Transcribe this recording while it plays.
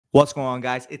What's going on,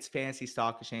 guys? It's Fantasy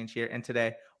Stock Exchange here, and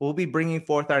today we'll be bringing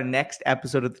forth our next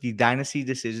episode of the Dynasty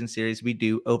Decision Series we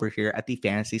do over here at the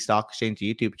Fantasy Stock Exchange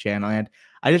YouTube channel. And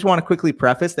I just want to quickly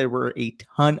preface, there were a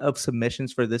ton of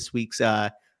submissions for this week's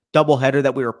doubleheader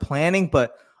that we were planning,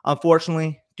 but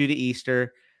unfortunately, due to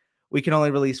Easter, we can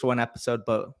only release one episode.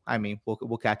 But I mean,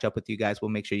 we'll catch up with you guys.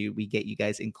 We'll make sure we get you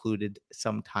guys included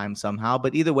sometime, somehow.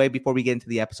 But either way, before we get into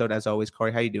the episode, as always,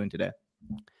 Corey, how you doing today?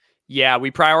 Yeah,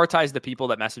 we prioritize the people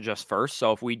that message us first.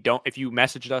 So if you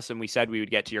messaged us and we said we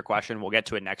would get to your question, we'll get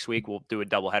to it next week. We'll do a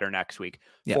doubleheader next week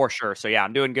for sure. So yeah,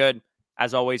 I'm doing good.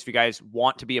 As always, if you guys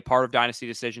want to be a part of Dynasty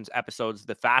Decisions episodes,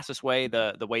 the fastest way,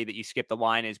 the way that you skip the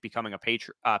line is becoming a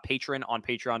patron on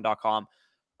patreon.com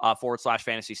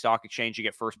 /fantasy stock exchange. You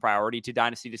get first priority to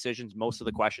Dynasty Decisions. Most of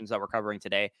the questions that we're covering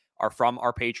today are from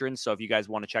our patrons. So if you guys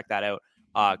want to check that out,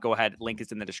 go ahead. Link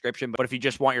is in the description. But if you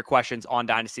just want your questions on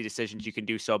Dynasty Decisions, you can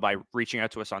do so by reaching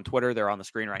out to us on Twitter. They're on the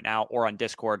screen right now, or on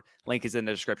Discord. Link is in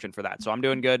the description for that. So I'm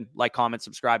doing good. Like, comment,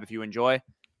 subscribe if you enjoy.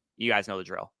 You guys know the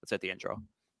drill. Let's hit the intro.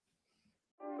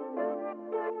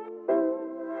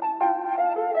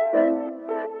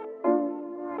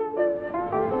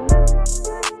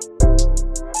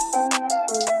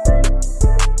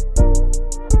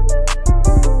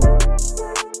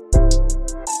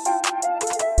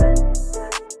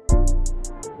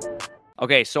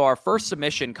 Okay, so our first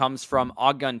submission comes from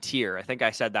Aguntier. I think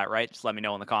I said that right. Just let me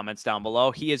know in the comments down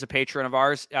below. He is a patron of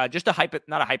ours. Just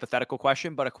not a hypothetical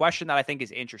question, but a question that I think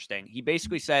is interesting. He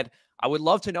basically said, I would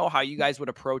love to know how you guys would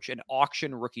approach an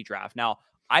auction rookie draft. Now,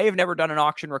 I have never done an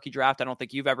auction rookie draft. I don't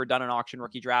think you've ever done an auction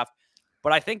rookie draft.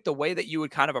 But I think the way that you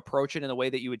would kind of approach it and the way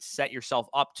that you would set yourself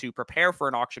up to prepare for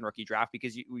an auction rookie draft,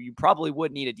 because you probably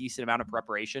would need a decent amount of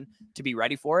preparation to be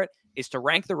ready for it, is to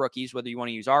rank the rookies, whether you want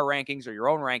to use our rankings or your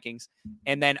own rankings,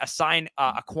 and then assign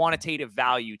a quantitative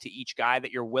value to each guy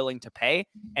that you're willing to pay.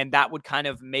 And that would kind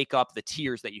of make up the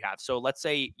tiers that you have. So let's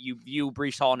say you view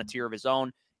Breece Hall in a tier of his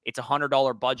own. It's a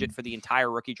 $100 budget for the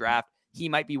entire rookie draft. He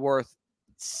might be worth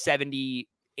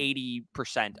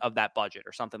 80% of that budget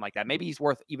or something like that. Maybe he's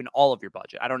worth even all of your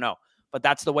budget. I don't know. But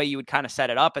that's the way you would kind of set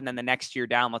it up. And then the next year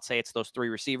down, let's say it's those three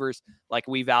receivers, like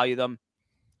we value them,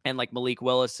 and like Malik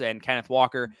Willis and Kenneth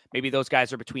Walker, maybe those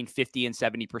guys are between 50 and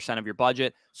 70% of your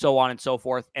budget, so on and so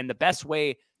forth. And the best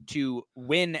way to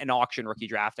win an auction rookie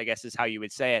draft, I guess is how you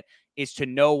would say it, is to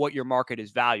know what your market is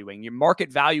valuing. Your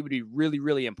market value would be really,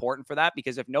 really important for that,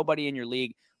 because if nobody in your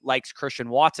league likes Christian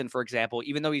Watson, for example,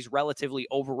 even though he's relatively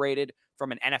overrated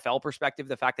from an NFL perspective,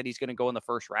 the fact that he's going to go in the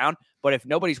first round, but if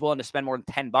nobody's willing to spend more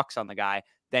than $10 on the guy,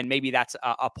 then maybe that's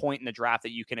a point in the draft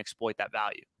that you can exploit that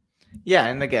value. Yeah,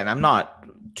 and again, I'm not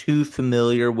too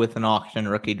familiar with an auction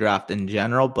rookie draft in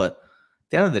general, but at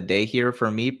the end of the day here,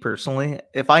 for me personally,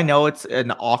 if I know it's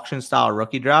an auction style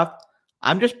rookie draft,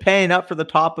 I'm just paying up for the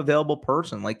top available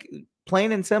person, like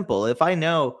plain and simple. If I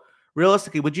know,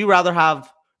 realistically, would you rather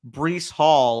have Breece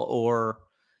Hall or,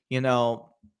 the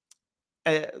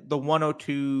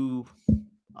 102,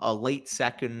 a late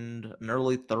second, an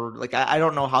early third? Like, I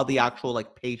don't know how the actual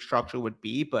pay structure would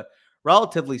be, but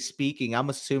relatively speaking, I'm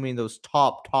assuming those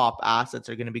top assets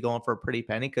are going to be going for a pretty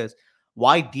penny, because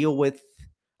why deal with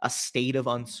a state of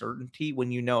uncertainty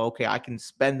when okay, I can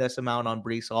spend this amount on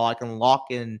Breece Hall, I can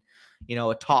lock in,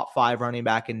 a top 5 running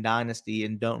back in Dynasty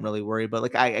and don't really worry.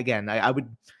 But I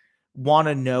would want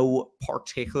to know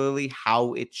particularly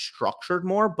how it's structured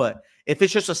more. But if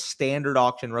it's just a standard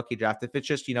auction rookie draft, if it's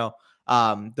just,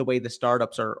 the way the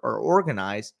startups are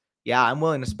organized, yeah, I'm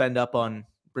willing to spend up on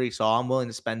Breece Hall. I'm willing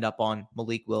to spend up on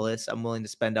Malik Willis. I'm willing to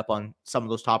spend up on some of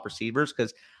those top receivers,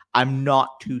 because I'm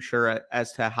not too sure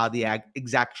as to how the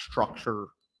exact structure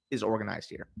is organized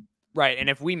here. Right. And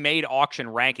if we made auction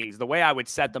rankings, the way I would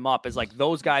set them up is like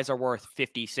those guys are worth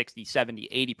 50, 60, 70,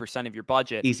 80% of your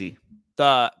budget. Easy.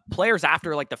 The players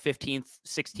after like the 15th,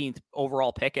 16th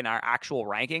overall pick in our actual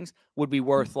rankings would be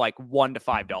worth like $1 to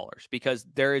 $5, because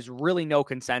there is really no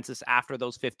consensus after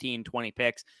those 15, 20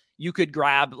 picks. You could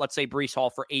grab, let's say, Breece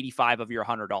Hall for 85 of your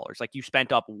 $100. Like, you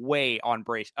spent up way on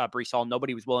Breece Hall.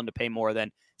 Nobody was willing to pay more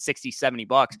than 60, 70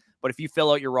 bucks. But if you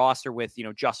fill out your roster with,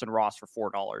 Justin Ross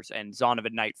for $4 and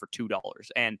Zonovan Knight for $2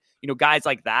 and, guys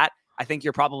like that, I think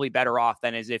you're probably better off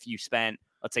than as if you spent,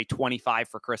 let's say, 25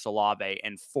 for Chris Olave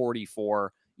and 40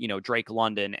 for, Drake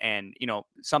London and,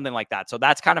 something like that. So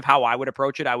that's kind of how I would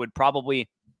approach it. I would probably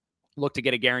look to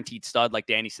get a guaranteed stud, like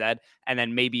Danny said, and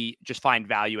then maybe just find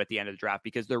value at the end of the draft,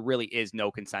 because there really is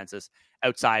no consensus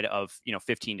outside of,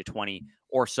 15 to 20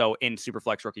 or so in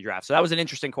Superflex rookie drafts. So that was an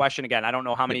interesting question. Again, I don't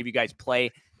know how many of you guys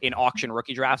play in auction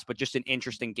rookie drafts, but just an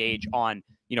interesting gauge on,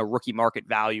 rookie market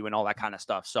value and all that kind of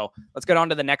stuff. So let's get on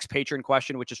to the next patron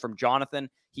question, which is from Jonathan.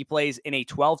 He plays in a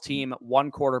 12-team,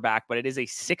 1 quarterback, but it is a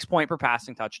 6-point per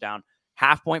passing touchdown,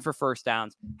 half point for first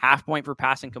downs, half point for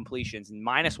passing completions, and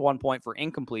 -1 point for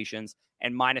incompletions,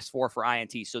 and -4 for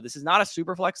INT. So this is not a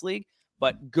super flex league,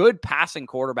 but good passing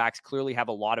quarterbacks clearly have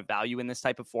a lot of value in this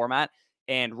type of format.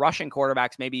 And rushing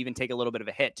quarterbacks maybe even take a little bit of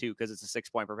a hit too, because it's a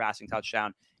 6-point per passing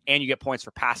touchdown, and you get points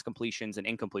for pass completions and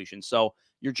incompletions. So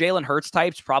your Jalen Hurts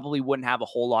types probably wouldn't have a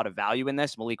whole lot of value in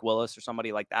this, Malik Willis or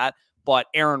somebody like that. But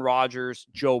Aaron Rodgers,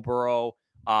 Joe Burrow,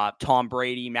 Tom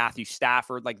Brady, Matthew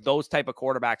Stafford, like those type of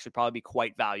quarterbacks would probably be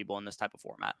quite valuable in this type of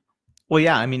format. Well,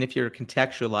 yeah, I mean, if you're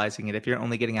contextualizing it, if you're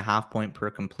only getting a half point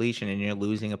per completion and you're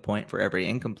losing a point for every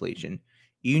incompletion,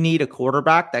 you need a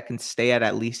quarterback that can stay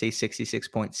at least a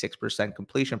 66.6%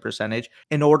 completion percentage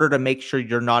in order to make sure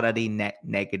you're not at a net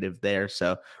negative there.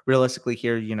 So realistically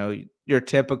here, your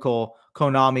typical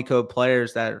Konami code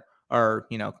players that are,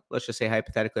 let's just say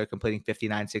hypothetically are completing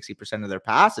 59, 60% of their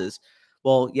passes.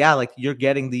 Well, yeah, like you're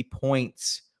getting the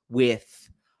points with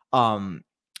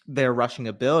their rushing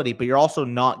ability, but you're also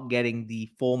not getting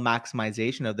the full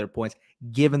maximization of their points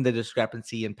given the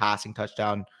discrepancy in passing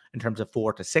touchdown in terms of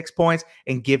 4 to 6 points,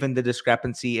 and given the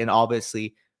discrepancy in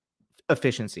obviously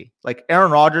efficiency. Like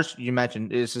Aaron Rodgers, you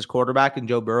mentioned, is his quarterback, and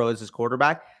Joe Burrow is his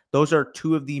quarterback. Those are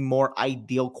two of the more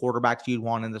ideal quarterbacks you'd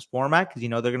want in this format, because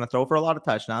they're going to throw for a lot of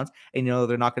touchdowns, and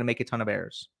they're not going to make a ton of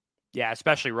errors. Yeah,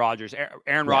 especially Rodgers.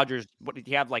 Aaron Rodgers, what did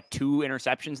he have, like 2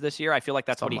 interceptions this year? I feel like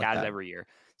that's something what he has every year.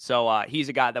 So he's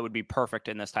a guy that would be perfect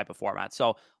in this type of format.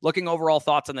 So looking overall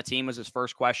thoughts on the team was his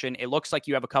first question. It looks like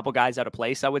you have a couple guys out of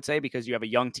place, I would say, because you have a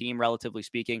young team, relatively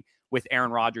speaking, with Aaron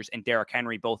Rodgers and Derrick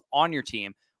Henry both on your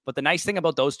team. But the nice thing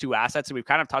about those two assets, and we've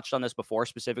kind of touched on this before,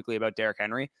 specifically about Derrick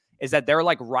Henry, is that they're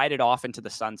like rided off into the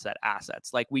sunset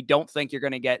assets. Like we don't think you're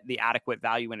going to get the adequate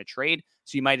value in a trade.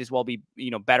 So you might as well be,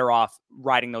 better off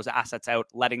riding those assets out,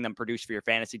 letting them produce for your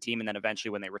fantasy team. And then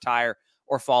eventually when they retire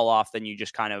or fall off, then you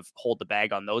just kind of hold the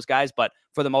bag on those guys. But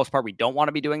for the most part, we don't want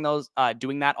to be doing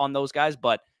that on those guys.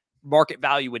 But market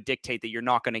value would dictate that you're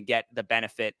not going to get the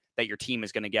benefit that your team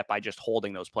is going to get by just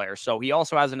holding those players. So he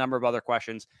also has a number of other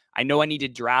questions. I know I need to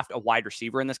draft a wide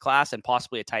receiver in this class and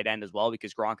possibly a tight end as well,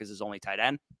 because Gronk is his only tight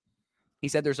end. He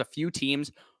said there's a few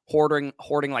teams hoarding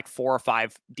like 4 or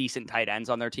 5 decent tight ends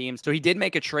on their teams. So he did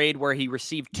make a trade where he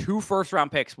received 2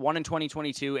 first-round picks, one in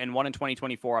 2022 and one in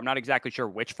 2024. I'm not exactly sure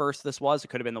which first this was. It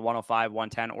could have been the 105,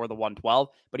 110, or the 112.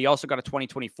 But he also got a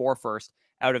 2024 first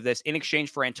out of this in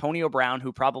exchange for Antonio Brown,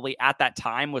 who probably at that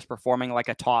time was performing like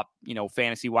a top,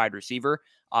 fantasy wide receiver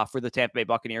for the Tampa Bay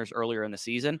Buccaneers earlier in the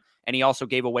season. And he also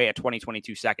gave away a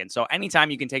 2022 second. So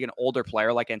anytime you can take an older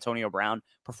player like Antonio Brown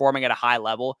performing at a high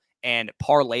level and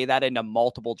parlay that into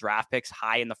multiple draft picks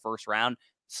high in the first round,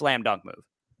 slam dunk move.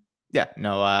 Yeah,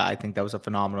 no, I think that was a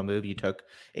phenomenal move. You took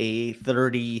a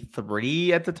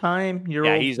 33 at the time.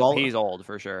 He's old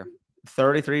for sure.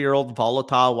 33-year-old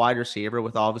volatile wide receiver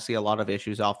with obviously a lot of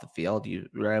issues off the field. You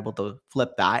were able to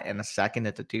flip that in a second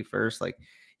into 2 firsts. Like,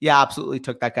 yeah, absolutely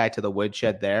took that guy to the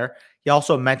woodshed there. He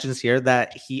also mentions here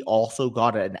that he also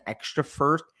got an extra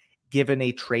first given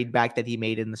a trade back that he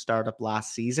made in the startup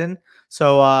last season.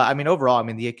 So, overall,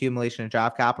 the accumulation of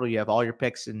draft capital, you have all your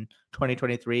picks in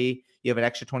 2023. You have an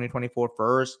extra 2024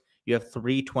 first. You have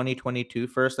 3 2022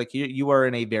 first. Like you are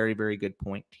in a very, very good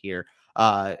point here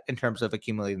in terms of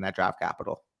accumulating that draft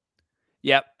capital.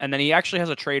 Yep. And then he actually has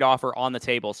a trade offer on the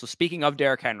table. So speaking of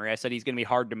Derrick Henry, I said he's going to be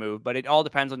hard to move, but it all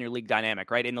depends on your league dynamic,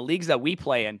 right? In the leagues that we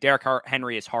play in, Derrick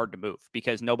Henry is hard to move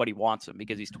because nobody wants him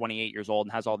because he's 28 years old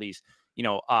and has all these,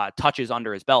 touches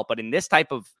under his belt. But in this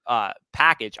type of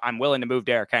package, I'm willing to move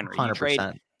Derrick Henry. 100%. You trade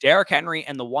Derrick Henry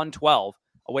and the 112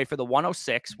 away for the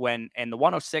 106 and the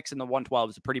 106 and the 112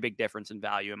 is a pretty big difference in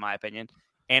value, in my opinion,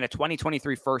 and a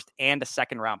 2023 first and a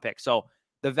second round pick. So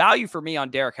the value for me on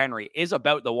Derrick Henry is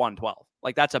about the 112.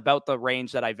 Like that's about the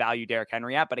range that I value Derrick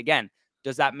Henry at. But again,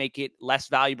 does that make it less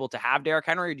valuable to have Derrick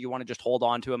Henry, or do you want to just hold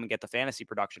on to him and get the fantasy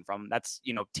production from him? That's,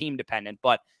 team dependent.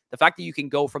 But the fact that you can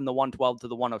go from the 112 to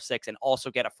the 106 and also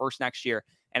get a first next year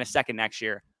and a second next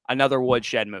year, another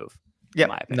woodshed move.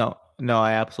 Yeah, no,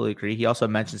 I absolutely agree. He also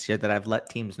mentions here that I've let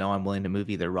teams know I'm willing to move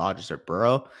either Rodgers or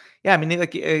Burrow. Yeah,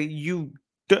 you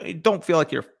don't feel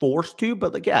like you're forced to,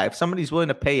 but if somebody's willing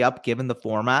to pay up given the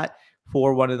format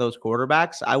for one of those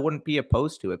quarterbacks, I wouldn't be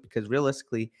opposed to it, because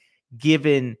realistically,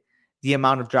 given the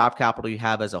amount of draft capital you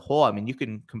have as a whole, you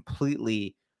can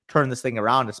completely turn this thing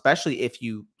around, especially if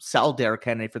you sell Derrick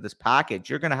Henry for this package.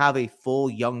 You're going to have a full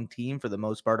young team for the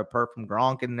most part, apart from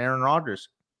Gronk and Aaron Rodgers.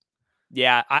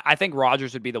 Yeah, I think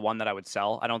Rodgers would be the one that I would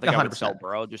sell. I don't think I would 100%. sell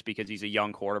Burrow just because he's a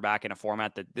young quarterback in a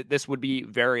format that this would be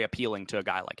very appealing to a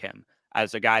guy like him,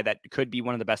 as a guy that could be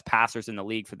one of the best passers in the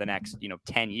league for the next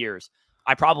 10 years.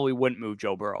 I probably wouldn't move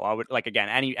Joe Burrow. I would, like, again,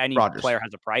 any Rodgers. player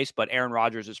has a price, but Aaron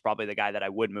Rodgers is probably the guy that I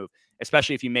would move,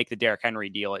 especially if you make the Derrick Henry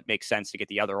deal. It makes sense to get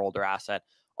the other older asset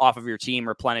off of your team,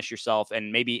 replenish yourself,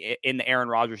 and maybe in the Aaron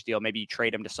Rodgers deal, maybe you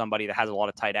trade him to somebody that has a lot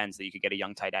of tight ends that you could get a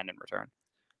young tight end in return.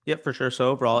 Yep, for sure. So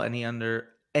overall, any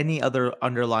other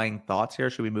underlying thoughts here?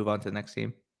 Should we move on to the next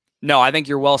team? No, I think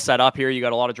you're well set up here. You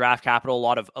got a lot of draft capital, a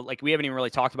lot of, like, we haven't even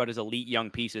really talked about his elite young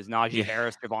pieces. Najee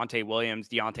Harris, Javonte Williams,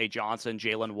 Deontay Johnson,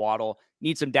 Jalen Waddle.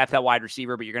 Need some depth at wide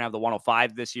receiver, but you're going to have the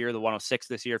 105 this year, the 106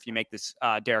 this year. If you make this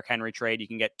Derrick Henry trade, you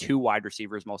can get 2 wide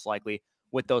receivers most likely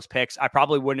with those picks. I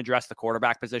probably wouldn't address the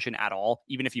quarterback position at all,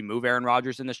 even if you move Aaron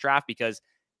Rodgers in this draft, because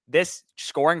this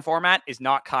scoring format is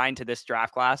not kind to this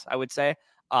draft class, I would say.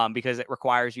 Because it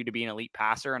requires you to be an elite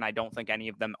passer, and I don't think any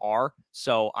of them are.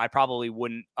 So I probably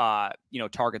wouldn't,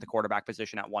 target the quarterback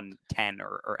position at 110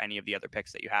 or any of the other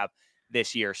picks that you have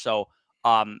this year. So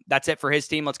that's it for his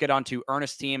team. Let's get on to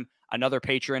Ernest's team, another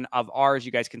patron of ours.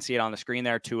 You guys can see it on the screen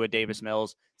there. Tua, Davis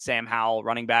Mills, Sam Howell,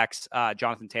 running backs,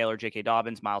 Jonathan Taylor, J.K.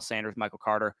 Dobbins, Miles Sanders, Michael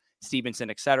Carter, Stevenson,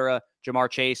 etc. Jamar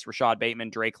Chase, Rashad Bateman,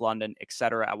 Drake London,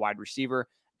 etc. at wide receiver.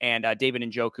 And David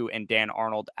Njoku and Dan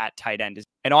Arnold at tight end.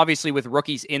 And obviously with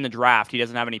rookies in the draft, he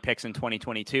doesn't have any picks in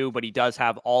 2022, but he does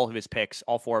have all 4 of his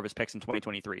picks in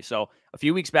 2023. So a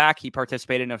few weeks back, he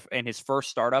participated in his first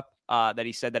startup that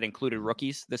he said that included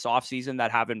rookies this offseason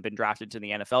that haven't been drafted to the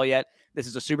NFL yet. This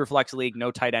is a super flex league, no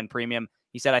tight end premium.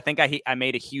 He said, I think I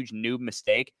made a huge noob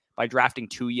mistake by drafting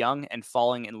too young and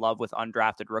falling in love with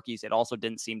undrafted rookies. It also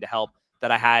didn't seem to help that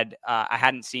I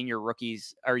hadn't seen your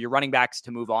rookies or your running backs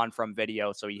to move on from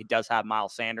video. So he does have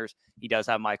Miles Sanders. He does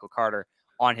have Michael Carter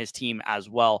on his team as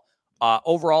well.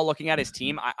 Overall, looking at his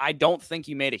team, I don't think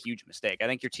you made a huge mistake. I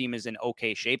think your team is in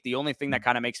okay shape. The only thing that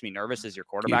kind of makes me nervous is your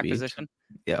quarterback position.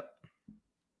 Yep.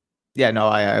 Yeah, no,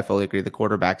 I fully agree. The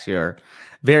quarterbacks here are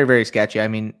very, very sketchy. I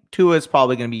mean, Tua is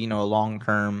probably going to be, a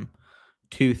long-term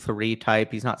 2-3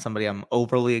 type. He's not somebody I'm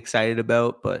overly excited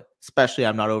about, but especially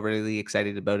I'm not overly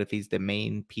excited about if he's the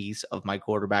main piece of my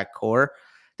quarterback core.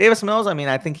 Davis Mills, I mean,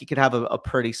 I think he could have a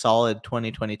pretty solid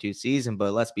 2022 season,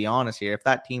 but let's be honest here. If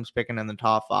that team's picking in the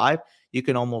top 5, you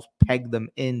can almost peg them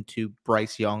into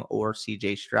Bryce Young or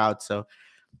CJ Stroud. So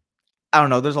I don't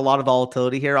know. There's a lot of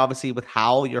volatility here. Obviously, with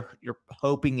Howell, you're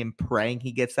hoping and praying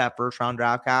he gets that first round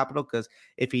draft capital, because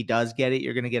if he does get it,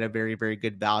 you're going to get a very, very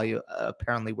good value,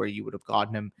 apparently, where you would have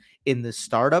gotten him in the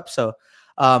startup. So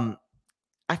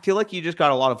I feel like you just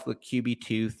got a lot of the QB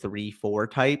 2, 3, 4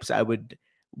 types. I would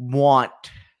want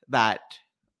that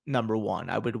number 1.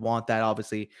 I would want that,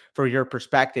 obviously, for your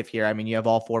perspective here. I mean, you have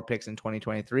all 4 picks in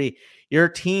 2023. Your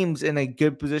team's in a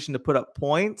good position to put up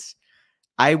points.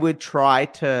 I would try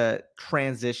to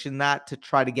transition that to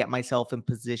try to get myself in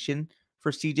position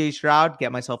for CJ Stroud,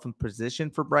 get myself in position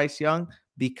for Bryce Young,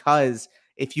 because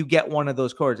if you get one of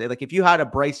those cores, like if you had a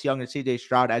Bryce Young or CJ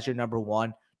Stroud as your number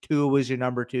 1, Tua was your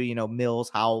number 2, Mills,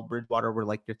 Howell, Bridgewater were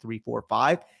like your 3, 4,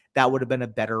 5, that would have been a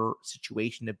better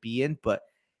situation to be in. But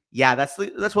yeah, that's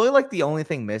really like the only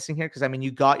thing missing here, because I mean, you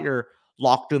got your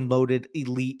locked and loaded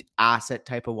elite asset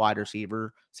type of wide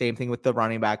receiver. Same thing with the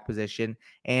running back position.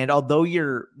 And although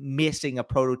you're missing a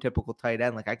prototypical tight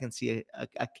end, like I can see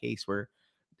a case where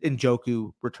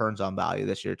Njoku returns on value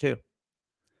this year too.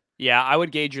 Yeah, I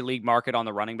would gauge your league market on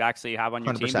the running backs that you have on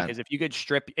your 100%. Team, because if you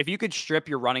could strip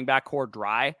your running back core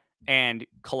dry and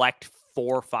collect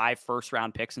 4 or 5 first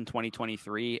round picks in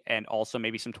 2023, and also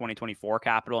maybe some 2024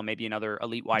 capital and maybe another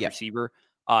elite wide receiver,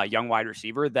 young wide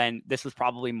receiver, then this was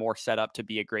probably more set up to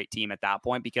be a great team at that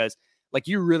point, because like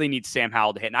you really need Sam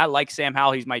Howell to hit. And I like Sam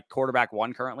Howell. He's my quarterback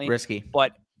 1 currently. Risky.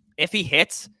 But if he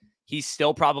hits, he's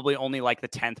still probably only like the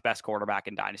 10th best quarterback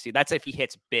in Dynasty. That's if he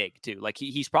hits big too. Like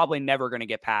he's probably never going to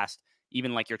get past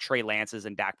even like your Trey Lances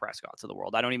and Dak Prescotts of the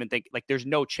world. I don't even think, like, there's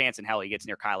no chance in hell he gets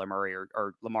near Kyler Murray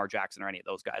or Lamar Jackson or any of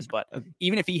those guys. But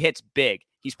even if he hits big,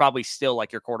 he's probably still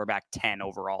like your quarterback 10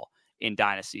 overall in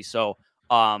Dynasty. So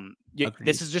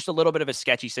this is just a little bit of a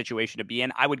sketchy situation to be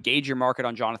in. I would gauge your market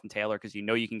on Jonathan Taylor, because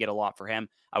you can get a lot for him.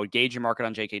 I would gauge your market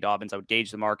on J.K. Dobbins. I would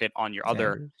gauge the market on your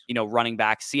other, running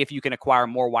backs. See if you can acquire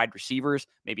more wide receivers,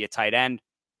 maybe a tight end,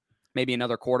 maybe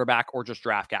another quarterback, or just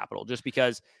draft capital. Just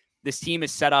because this team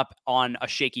is set up on a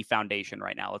shaky foundation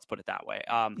right now. Let's put it that way.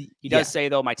 He Yeah. does say,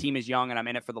 though, my team is young and I'm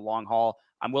in it for the long haul.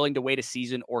 I'm willing to wait a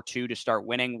season or two to start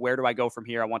winning. Where do I go from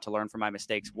here? I want to learn from my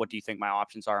mistakes. What do you think my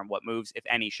options are and what moves, if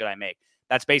any, should I make?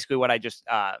 That's basically what I just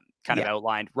kind of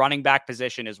outlined. Running back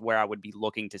position is where I would be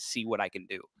looking to see what I can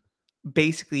do.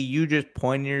 Basically, you just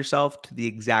pointed yourself to the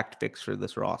exact fix for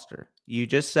this roster. You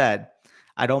just said,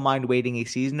 I don't mind waiting a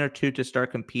season or two to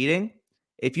start competing.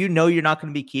 If you know you're not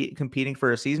going to be competing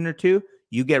for a season or two,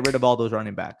 you get rid of all those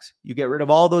running backs. You get rid of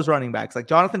all those running backs. Like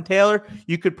Jonathan Taylor,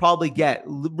 you could probably get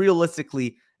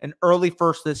realistically an early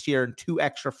first this year and 2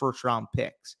 extra first round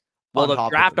picks. Well, the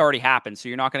draft already happened, so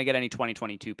you're not going to get any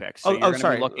 2022 picks. So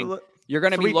you're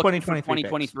going to be looking for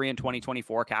 2023 and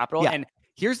 2024 capital. Yeah. And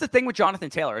here's the thing with Jonathan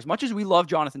Taylor. As much as we love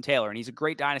Jonathan Taylor and he's a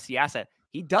great dynasty asset,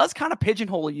 he does kind of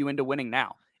pigeonhole you into winning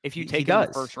now if you take him in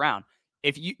the first round.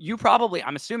 If you probably,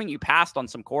 I'm assuming you passed on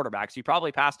some quarterbacks. You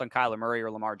probably passed on Kyler Murray or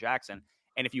Lamar Jackson.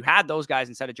 And if you had those guys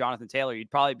instead of Jonathan Taylor,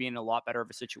 you'd probably be in a lot better of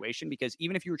a situation, because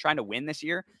even if you were trying to win this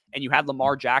year and you had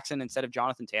Lamar Jackson instead of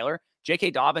Jonathan Taylor,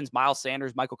 J.K. Dobbins, Miles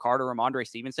Sanders, Michael Carter, Ramondre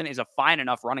Stevenson is a fine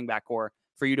enough running back core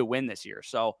for you to win this year.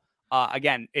 So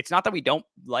again, it's not that we don't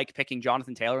like picking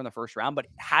Jonathan Taylor in the first round, but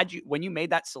when you made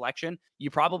that selection, you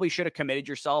probably should have committed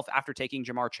yourself after taking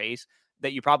Jamar Chase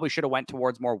that you probably should have went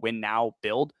towards more win now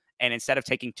build. And instead of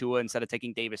taking Tua, instead of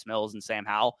taking Davis Mills and Sam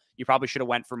Howell, you probably should have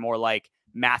went for more like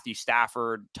Matthew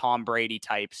Stafford, Tom Brady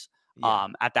types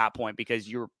at that point, because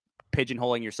you're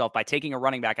pigeonholing yourself by taking a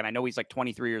running back. And I know he's like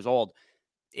 23 years old.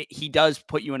 He does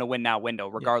put you in a win now window,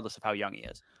 regardless of how young he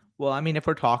is. Well, I mean, if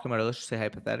we're talking about it, let's just say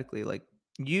hypothetically, like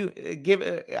you give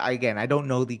again, I don't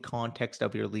know the context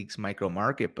of your league's micro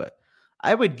market, but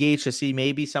I would gauge to see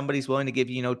maybe somebody's willing to give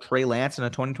Trey Lance and a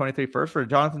 2023 first for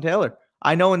Jonathan Taylor.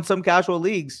 I know in some casual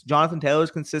leagues, Jonathan Taylor is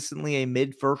consistently a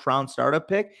mid-first round startup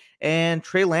pick, and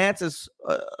Trey Lance is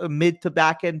a mid to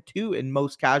back end too in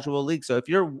most casual leagues. So if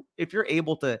you're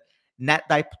able to net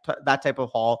that type of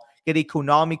haul, get a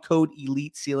Konami code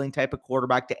elite ceiling type of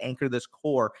quarterback to anchor this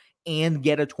core, and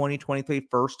get a 2023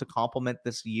 first to complement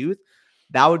this youth,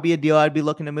 that would be a deal I'd be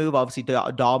looking to move. Obviously,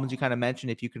 Dobbins, you kind of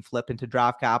mentioned, if you can flip into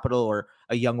draft capital or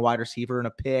a young wide receiver in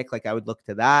a pick, like I would look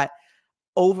to that.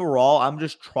 Overall, I'm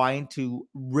just trying to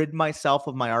rid myself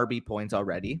of my RB points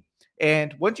already.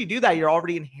 And once you do that, you're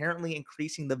already inherently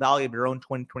increasing the value of your own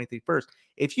 2023 first.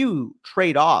 If you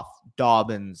trade off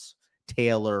Dobbins,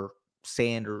 Taylor,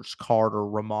 Sanders, Carter,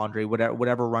 Ramondre,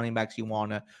 whatever running backs you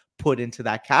want to put into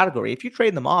that category, if you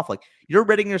trade them off, like, you're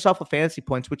ridding yourself of fantasy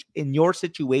points, which in your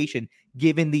situation,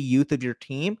 given the youth of your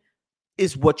team,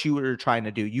 is what you were trying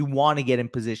to do. You want to get in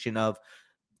position of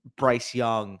Bryce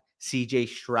Young, CJ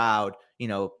Stroud,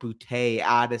 Boutte,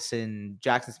 Addison,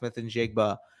 Jackson Smith and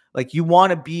Jigba. Like, you want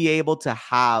to be able to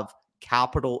have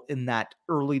capital in that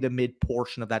early to mid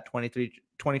portion of that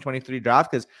 2023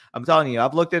 draft. Because I'm telling you,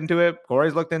 I've looked into it.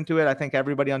 Corey's looked into it. I think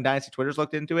everybody on Dynasty Twitter's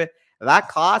looked into it. That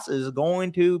class is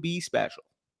going to be special.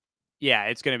 Yeah,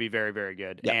 it's going to be very, very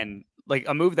good. Yep. And like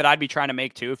a move that I'd be trying to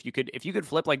make too, if you could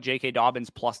flip like J.K. Dobbins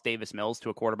plus Davis Mills to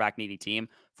a quarterback needy team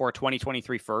for a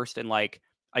 2023 first and like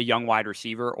a young wide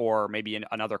receiver or maybe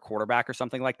another quarterback or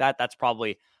something like that, that's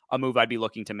probably a move I'd be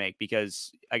looking to make,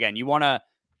 because again,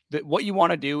 what you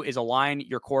want to do is align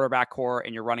your quarterback core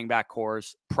and your running back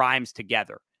cores primes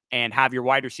together and have your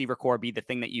wide receiver core be the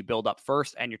thing that you build up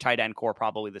first, and your tight end core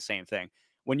probably the same thing.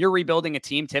 When you're rebuilding a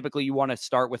team, typically you want to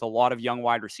start with a lot of young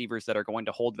wide receivers that are going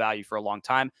to hold value for a long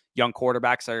time, young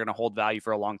quarterbacks that are going to hold value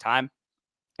for a long time.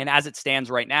 And as it stands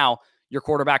right now, your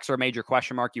quarterbacks are a major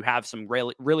question mark. You have some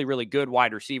really, really, really good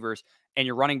wide receivers, and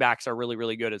your running backs are really,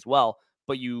 really good as well.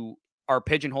 But you are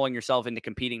pigeonholing yourself into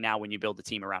competing now when you build a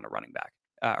team around a running back,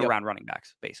 around running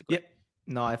backs, basically. Yep.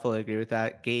 No, I fully agree with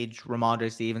that. Gage,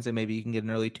 Ramondre Stevenson, maybe you can get an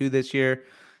early 2 this year.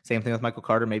 Same thing with Michael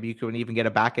Carter. Maybe you could even get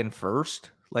a back end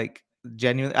first. Like,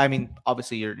 genuinely, I mean,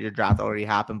 obviously your draft already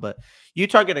happened, but you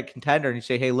target a contender and you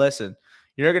say, hey, listen,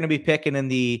 you're going to be picking in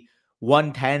the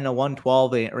 110 to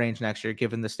 112 range next year,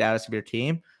 given the status of your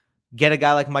team. Get a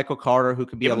guy like Michael Carter who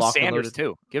could be a lock and loaded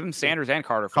too. Give him Sanders and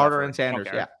Carter. Carter and Sanders,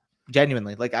 yeah.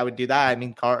 Genuinely, like, I would do that. I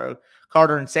mean,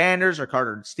 Carter and Sanders or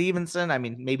Carter and Stevenson. I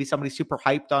mean, maybe somebody super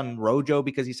hyped on Rojo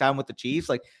because he signed with the Chiefs.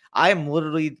 Like, I am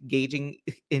literally gauging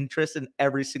interest in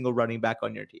every single running back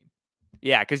on your team.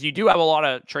 Yeah, because you do have a lot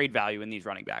of trade value in these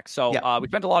running backs. So we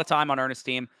spent a lot of time on Ernest's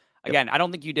team. Again, I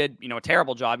don't think you did, a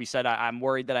terrible job. You said, I'm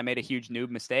worried that I made a huge noob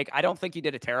mistake. I don't think you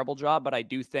did a terrible job, but I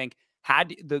do think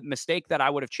had the mistake that I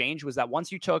would have changed was that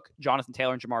once you took Jonathan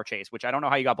Taylor and Jamar Chase, which I don't know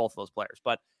how you got both of those players,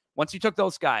 but once you took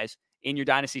those guys in your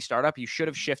dynasty startup, you should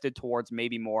have shifted towards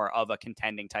maybe more of a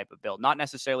contending type of build. Not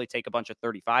necessarily take a bunch of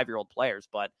 35-year-old players,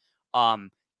 but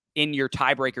in your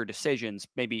tiebreaker decisions,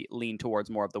 maybe lean towards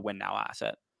more of the win now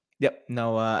asset. Yep.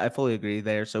 No, I fully agree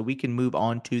there. So we can move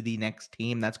on to the next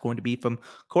team. That's going to be from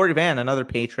Corey Van, another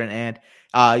patron. And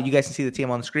you guys can see the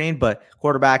team on the screen, but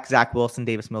quarterback, Zach Wilson,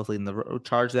 Davis Mills leading the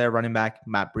charge there. Running back,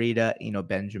 Matt Breida,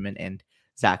 Benjamin, and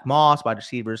Zach Moss. Wide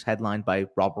receivers, headlined by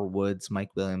Robert Woods, Mike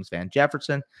Williams, Van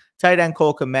Jefferson. Tight end,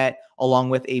 Cole Kmet,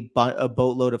 along with a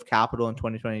boatload of capital in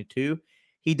 2022.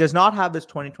 He does not have his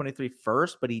 2023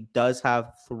 first, but he does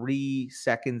have 3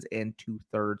 seconds and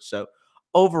 2/3. So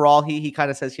overall, he kind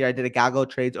of says here, I did a gaggle of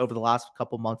trades over the last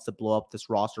couple months to blow up this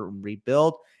roster and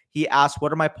rebuild. He asked,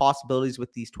 what are my possibilities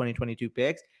with these 2022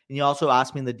 picks? And he also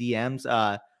asked me in the DMs,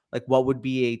 like what would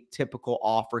be a typical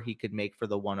offer he could make for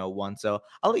the 101. So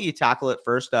I'll let you tackle it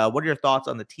first. What are your thoughts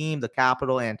on the team, the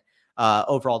capital, and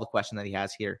overall the question that he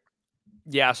has here?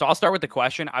 Yeah, so I'll start with the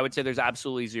question. I would say there's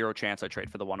absolutely zero chance I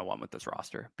trade for the 101 with this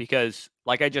roster because,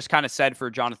 like I just kind of said for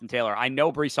Jonathan Taylor, I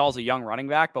know Breece Hall's a young running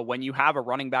back, but when you have a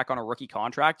running back on a rookie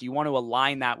contract, you want to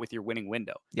align that with your winning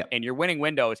window. Yep. And your winning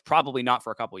window is probably not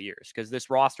for a couple of years because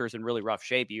this roster is in really rough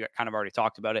shape. You kind of already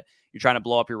talked about it. You're trying to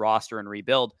blow up your roster and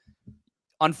rebuild.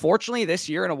 Unfortunately, this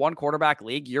year in a one quarterback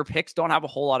league, your picks don't have a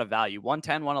whole lot of value.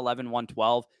 110, 111,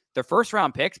 112. They're first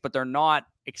round picks, but they're not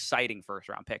exciting first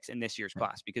round picks in this year's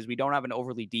class because we don't have an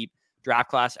overly deep draft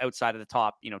class outside of the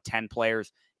top, 10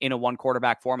 players in a one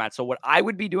quarterback format. So what I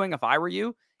would be doing if I were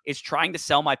you is trying to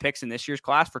sell my picks in this year's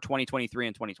class for 2023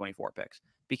 and 2024 picks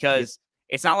because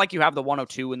it's not like you have the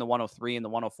 102 and the 103 and the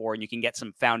 104 and you can get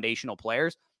some foundational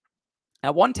players.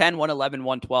 At 110, 111,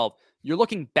 112, you're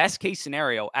looking best case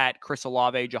scenario at Chris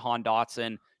Olave, Jahan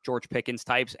Dotson, George Pickens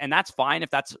types. And that's fine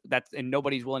if that's and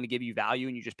nobody's willing to give you value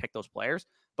and you just pick those players.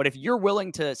 But if you're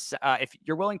willing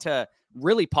to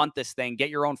really punt this thing, get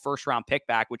your own first round pick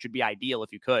back, which would be ideal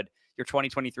if you could, your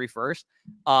 2023 first.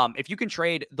 If you can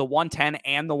trade the 110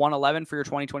 and the 111 for your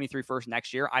 2023 first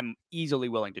next year, I'm easily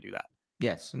willing to do that.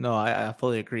 Yes, no, I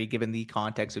fully agree. Given the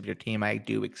context of your team, I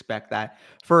do expect that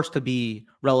first to be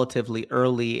relatively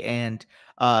early. And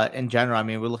in general, I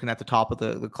mean, we're looking at the top of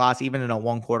the class, even in a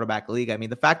one quarterback league. I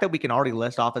mean, the fact that we can already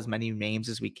list off as many names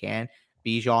as we can,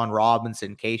 Bijan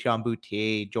Robinson, Kayshon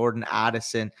Boutte, Jordan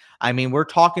Addison. I mean, we're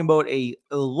talking about a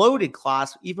loaded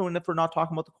class, even if we're not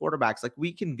talking about the quarterbacks. Like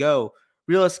we can go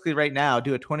realistically right now,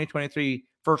 do a 2023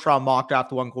 first round mock draft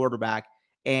to one quarterback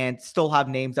and still have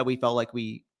names that we felt like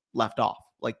we left off,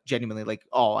 like genuinely, like,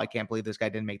 oh, I can't believe this guy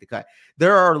didn't make the cut.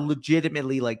 There are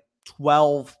legitimately like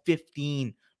 12,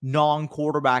 15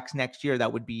 non-quarterbacks next year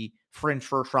that would be fringe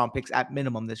first round picks at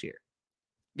minimum this year.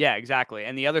 Yeah, exactly.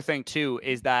 And the other thing too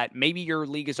is that maybe your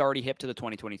league is already hip to the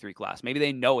 2023 class. Maybe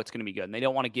they know it's going to be good and they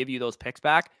don't want to give you those picks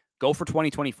back. Go for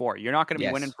 2024. You're not going to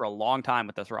be winning for a long time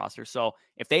with this roster. So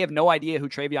if they have no idea who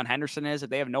Travion Henderson is, if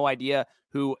they have no idea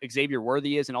who Xavier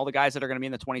Worthy is and all the guys that are going to be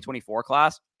in the 2024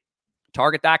 class,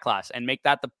 target that class and make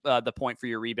that the point for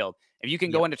your rebuild. If you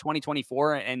can go into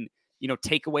 2024 and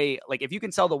take away, like if you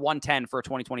can sell the 110 for a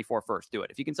 2024 first, do it.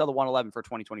 If you can sell the 111 for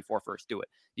 2024 first, do it.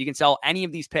 You can sell any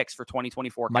of these picks for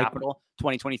 2024 capital,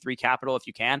 2023 capital if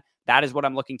you can. That is what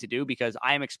I'm looking to do because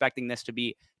I am expecting this to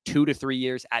be 2 to 3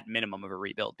 years at minimum of a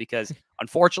rebuild because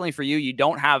unfortunately for you, you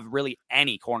don't have really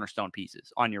any cornerstone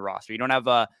pieces on your roster. You don't have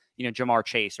Jamar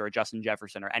Chase or a Justin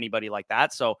Jefferson or anybody like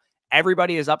that. So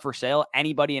everybody is up for sale.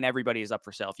 Anybody and everybody is up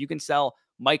for sale. If you can sell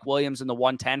Mike Williams in the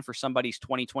 110 for somebody's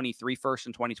 2023 first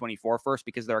and 2024 first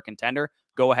because they're a contender,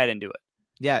 go ahead and do it.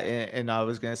 Yeah, and I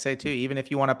was going to say too, even if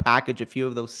you want to package a few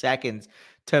of those seconds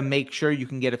to make sure you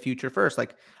can get a future first.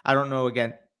 Like, I don't know,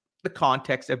 again, the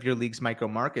context of your league's micro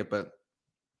market, but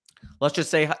let's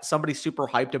just say somebody's super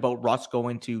hyped about Russ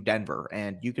going to Denver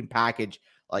and you can package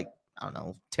like, I don't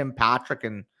know, Tim Patrick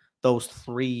and those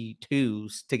 3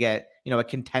 2s to get, a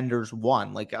contender's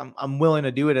 1. Like I'm willing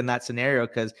to do it in that scenario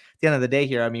because at the end of the day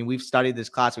here, I mean, we've studied this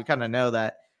class. We kind of know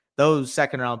that those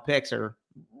second round picks are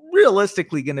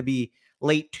realistically going to be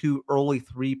late 2, early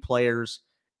 3 players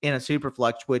in a super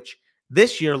flex, which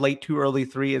this year, late 2, early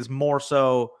 3 is more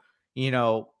so,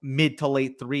 mid to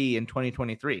late 3 in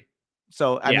 2023.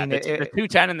 So, I mean, the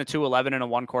 210 and the 211 in a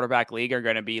one quarterback league are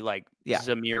going to be like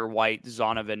Zamir White,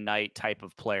 Zonovan Knight type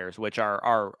of players, which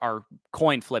are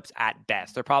coin flips at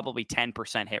best. They're probably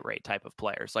 10% hit rate type of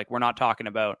players. Like we're not talking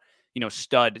about,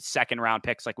 stud second round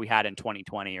picks like we had in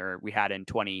 2020 or we had in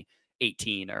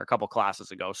 2018 or a couple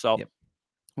classes ago. So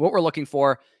what we're looking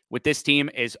for with this team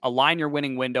is align your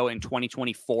winning window in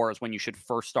 2024 is when you should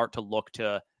first start to look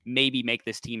to maybe make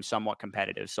this team somewhat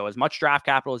competitive. So as much draft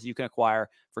capital as you can acquire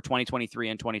for 2023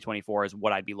 and 2024 is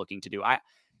what I'd be looking to do.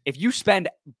 If you spend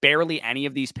barely any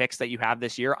of these picks that you have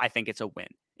this year, I think it's a win.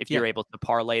 if you're able to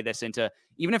parlay this into,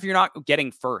 even if you're not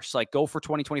getting first, like go for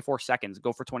 2024 seconds,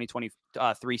 go for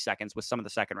 2023 seconds with some of the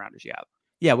second rounders you have.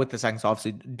 Yeah, with the seconds,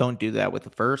 obviously, don't do that with the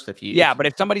first. But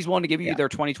if somebody's willing to give you their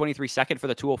 2023 second for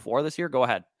the 204 this year, go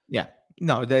ahead. Yeah,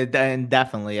 no, then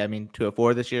definitely. I mean,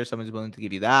 204 this year, someone's willing to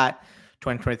give you that.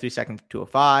 2023 second for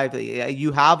 205.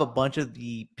 You have a bunch of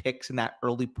the picks in that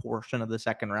early portion of the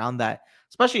second round that,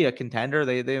 especially a contender,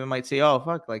 they might say, oh,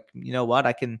 fuck, like, you know what?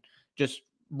 I can just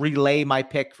relay my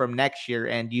pick from next year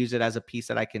and use it as a piece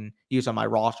that I can use on my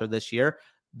roster this year.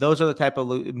 Those are the type of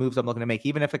moves I'm looking to make.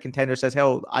 Even if a contender says,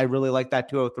 hey, I really like that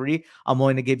 203, I'm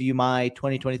willing to give you my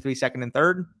 2023 second and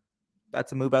third.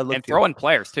 That's a move I'd look and to. Throw in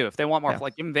players too. If they want more,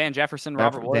 like give them Van Jefferson,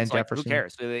 Robert Woods, Jefferson. Who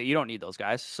cares? You don't need those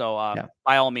guys. So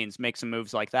by all means, make some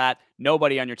moves like that.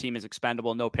 Nobody on your team is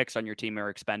expendable. No picks on your team are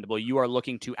expendable. You are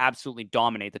looking to absolutely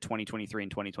dominate the 2023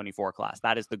 and 2024 class.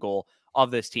 That is the goal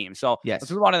of this team. So let's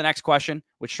move on to the next question,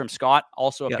 which is from Scott,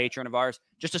 also a patron of ours.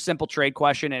 Just a simple trade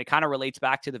question, and it kind of relates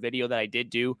back to the video that I did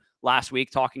do last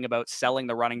week talking about selling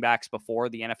the running backs before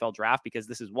the NFL draft, because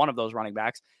this is one of those running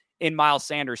backs in Miles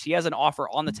Sanders. He has an offer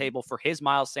on the table for his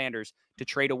Miles Sanders to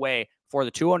trade away for the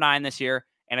 209 this year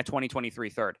and a 2023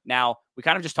 third. Now, we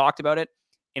kind of just talked about it.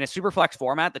 In a super flex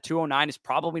format, the 209 is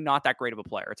probably not that great of a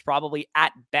player. It's probably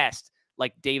at best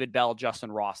like David Bell,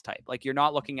 Justin Ross type. Like, you're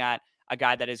not looking at a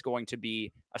guy that is going to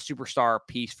be a superstar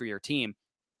piece for your team.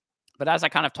 But as I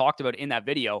kind of talked about in that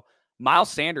video, Miles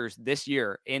Sanders this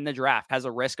year in the draft has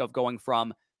a risk of going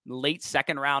from late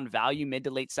second round value, mid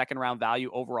to late second round value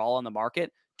overall on the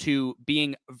market, to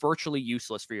being virtually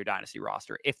useless for your dynasty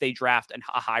roster if they draft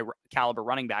a high caliber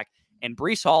running back. And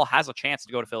Breece Hall has a chance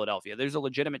to go to Philadelphia. There's a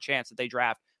legitimate chance that they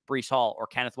draft Breece Hall or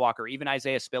Kenneth Walker, or even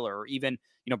Isaiah Spiller, or even,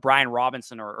 Brian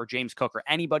Robinson or James Cook, or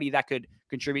anybody that could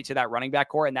contribute to that running back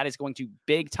core. And that is going to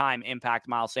big time impact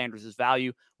Miles Sanders'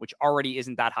 value, which already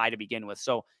isn't that high to begin with.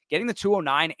 So getting the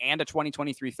 209 and a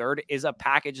 2023 third is a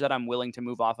package that I'm willing to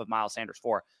move off of Miles Sanders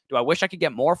for. Do I wish I could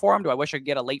get more for him? Do I wish I could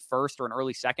get a late first or an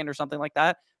early second or something like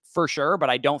that? For sure. But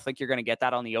I don't think you're going to get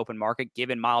that on the open market,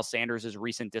 given Miles Sanders'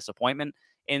 recent disappointment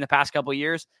in the past couple of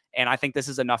years. And I think this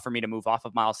is enough for me to move off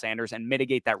of Miles Sanders and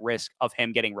mitigate that risk of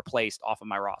him getting replaced off of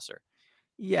my roster.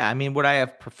 Yeah, I mean, would I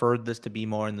have preferred this to be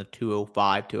more in the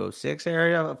 205, 206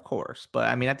 area? Of course. But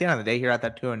I mean, at the end of the day, here at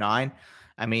that 209,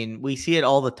 I mean, we see it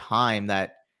all the time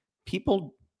that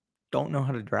people don't know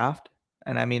how to draft.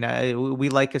 And I mean, we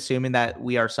like assuming that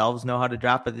we ourselves know how to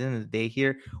draft, but at the end of the day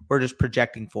here, we're just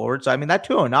projecting forward. So, I mean, that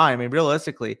 209, I mean,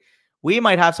 realistically, we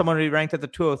might have someone be ranked at the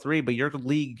 203, but your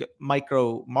league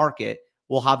micro market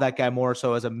will have that guy more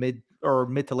so as a mid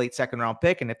to late second round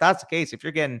pick. And if that's the case, if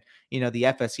you're getting, the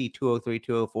FSC 203,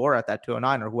 204 at that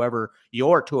 209, or whoever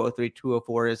your 203,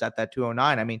 204 is at that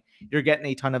 209, I mean, you're getting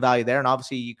a ton of value there. And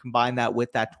obviously you combine that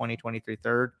with that 2023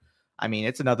 third. I mean,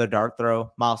 it's another dart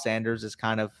throw. Miles Sanders is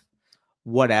kind of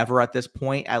whatever at this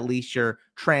point. At least you're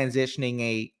transitioning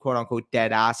a quote unquote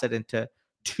dead asset into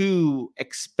two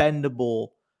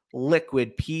expendable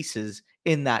liquid pieces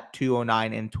in that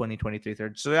 209 and 2023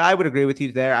 third. So I would agree with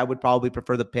you there. I would probably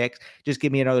prefer the picks. Just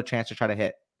give me another chance to try to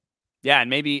hit. Yeah, and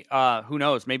maybe who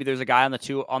knows? Maybe there's a guy on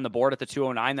the board at the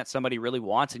 209 that somebody really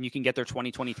wants, and you can get their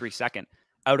 2023 second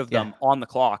out of them on the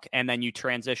clock, and then you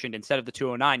transitioned, instead of the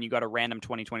 209, you got a random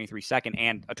 2023 second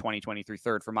and a 2023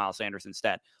 third for Miles Sanders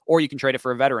instead. Or you can trade it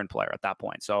for a veteran player at that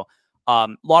point. So a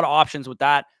lot of options with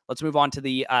that. Let's move on to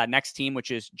the next team, which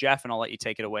is Jeff, and I'll let you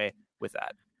take it away with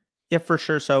that. Yeah, for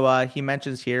sure. So he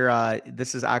mentions here,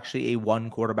 this is actually a one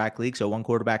quarterback league. So one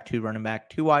quarterback, two running back,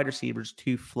 two wide receivers,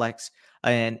 two flex.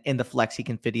 And in the flex, he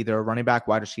can fit either a running back,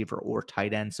 wide receiver, or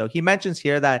tight end. So he mentions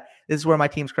here that this is where my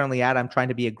team's currently at. I'm trying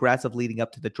to be aggressive leading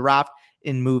up to the draft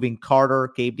in moving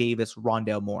Carter, Gabe Davis,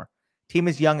 Rondale Moore. Team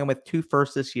is young and with 2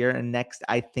 firsts this year. And next,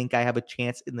 I think I have a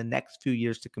chance in the next 2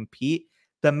 years to compete.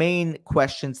 The main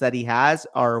questions that he has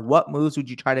are, what moves would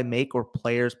you try to make or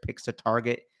players picks to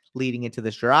target leading into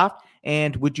this draft?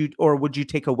 And would you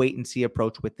take a wait and see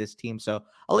approach with this team? So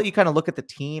I'll let you kind of look at the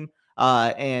team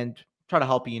and try to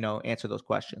help you, answer those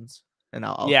questions. And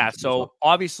I'll so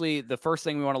obviously the first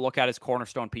thing we want to look at is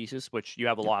cornerstone pieces, which you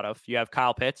have a lot of. You have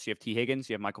Kyle Pitts, you have T. Higgins,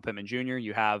 you have Michael Pittman Jr.,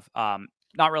 you have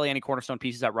not really any cornerstone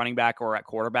pieces at running back or at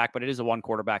quarterback, but it is a one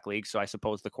quarterback league. So I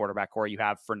suppose the quarterback core you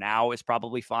have for now is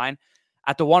probably fine.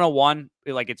 At the 101,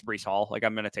 it's Breece Hall.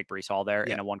 I'm going to take Breece Hall there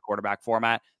in a one quarterback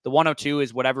format. The 102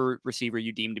 is whatever receiver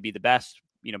you deem to be the best,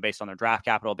 based on their draft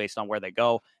capital, based on where they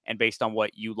go, and based on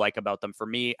what you like about them. For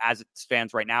me, as it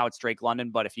stands right now, it's Drake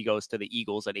London. But if he goes to the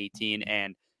Eagles at 18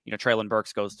 and, Treylon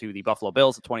Burks goes to the Buffalo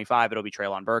Bills at 25, it'll be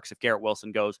Treylon Burks. If Garrett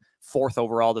Wilson goes 4th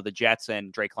overall to the Jets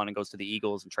and Drake London goes to the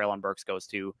Eagles and Treylon Burks goes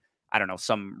to, I don't know,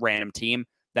 some random team,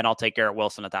 then I'll take Garrett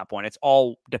Wilson at that point. It's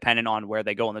all dependent on where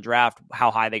they go in the draft,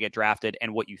 how high they get drafted,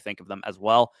 and what you think of them as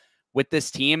well. With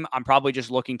this team, I'm probably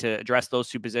just looking to address those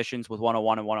two positions with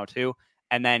 101 and 102.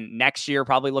 And then next year,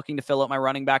 probably looking to fill out my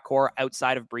running back core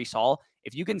outside of Breece Hall.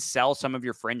 If you can sell some of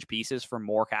your fringe pieces for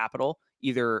more capital,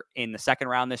 either in the second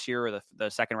round this year or the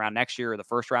second round next year or the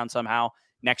first round somehow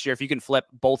next year, if you can flip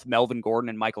both Melvin Gordon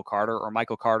and Michael Carter, or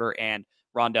Michael Carter and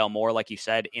Rondell Moore, like you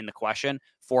said in the question,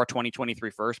 for 2023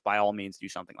 first, by all means, do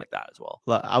something like that as well.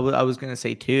 I was going to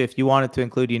say, too, if you wanted to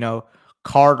include,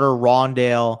 Carter,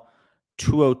 Rondale,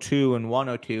 202 and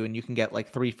 102, and you can get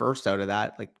like 3 firsts out of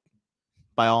that, like,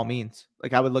 by all means.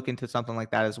 Like, I would look into something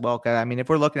like that as well. Because, I mean, if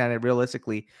we're looking at it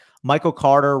realistically, Michael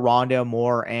Carter, Rondale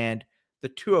Moore, and the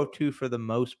 202 for the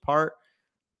most part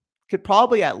could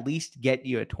probably at least get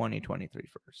you a 2023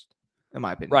 first, in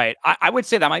my opinion. Right. I would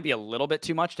say that might be a little bit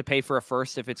too much to pay for a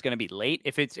first if it's going to be late.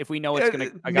 If we know it's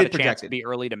going to, I got a chance to be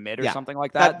early to mid or something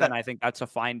like that, then I think that's a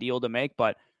fine deal to make.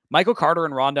 But Michael Carter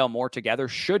and Rondell Moore together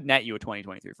should net you a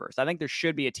 2023 first. I think there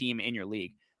should be a team in your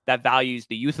league that values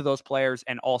the youth of those players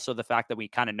and also the fact that we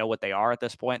kind of know what they are at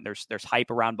this point. There's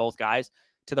hype around both guys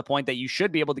to the point that you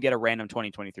should be able to get a random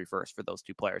 2023 first for those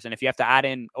two players. And if you have to add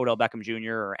in Odell Beckham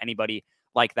Jr. or anybody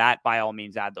like that, by all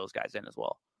means, add those guys in as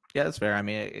well. Yeah, that's fair. I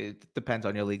mean, it depends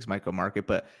on your league's micro market,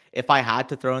 but if I had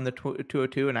to throw in the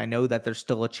 202, and I know that there's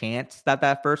still a chance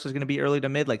that first is going to be early to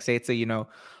mid, like say it's a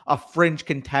fringe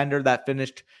contender that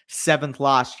finished 7th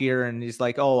last year, and he's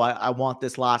like, oh, I want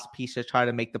this last piece to try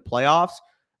to make the playoffs.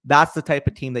 That's the type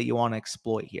of team that you want to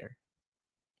exploit here.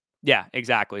 Yeah,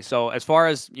 exactly. So as far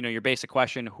as, your basic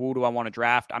question, who do I want to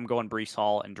draft? I'm going Breece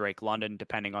Hall and Drake London,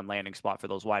 depending on landing spot for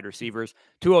those wide receivers.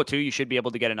 202, you should be able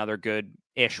to get another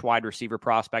good-ish wide receiver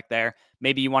prospect there.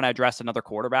 Maybe you want to address another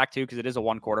quarterback too, because it is a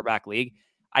 1-quarterback league.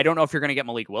 I don't know if you're going to get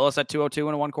Malik Willis at 202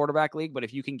 in a 1-quarterback league, but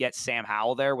if you can get Sam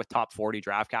Howell there with top 40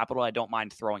 draft capital, I don't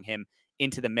mind throwing him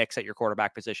into the mix at your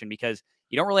quarterback position, because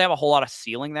you don't really have a whole lot of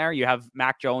ceiling there. You have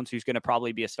Mac Jones, who's going to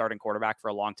probably be a starting quarterback for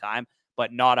a long time,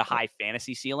 but not a high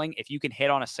fantasy ceiling. If you can hit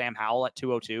on a Sam Howell at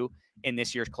 202 in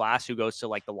this year's class, who goes to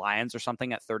like the Lions or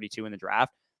something at 32 in the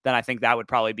draft, then I think that would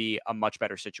probably be a much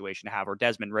better situation to have. Or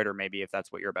Desmond Ridder, maybe, if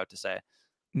that's what you're about to say.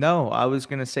 No, I was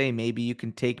going to say maybe you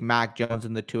can take Mac Jones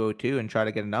in the 202 and try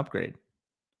to get an upgrade.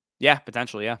 Yeah,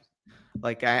 potentially. Yeah.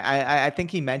 Like I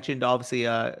think he mentioned, obviously,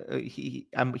 he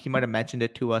might have mentioned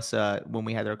it to us when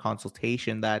we had our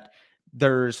consultation, that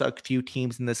there's a few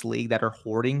teams in this league that are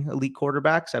hoarding elite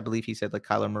quarterbacks. I believe he said like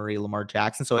Kyler Murray, Lamar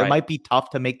Jackson. So It might be tough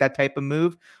to make that type of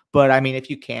move. But I mean, if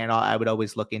you can, I would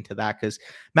always look into that, because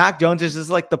Mac Jones is just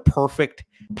like the perfect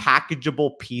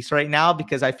packageable piece right now,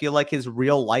 because I feel like his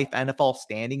real life NFL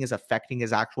standing is affecting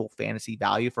his actual fantasy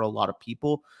value for a lot of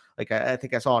people. Like I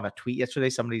think I saw on a tweet yesterday,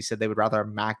 somebody said they would rather have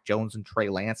Mac Jones and Trey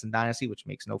Lance in Dynasty, which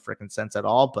makes no freaking sense at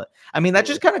all. But I mean, that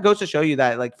just kind of goes to show you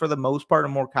that, like, for the most part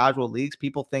in more casual leagues,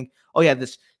 people think, oh yeah,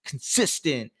 this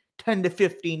consistent 10 to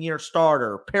 15 year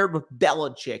starter paired with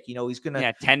Belichick, he's going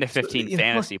to 10 to 15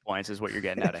 fantasy points is what you're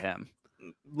getting out of him.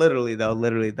 Literally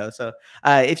though. So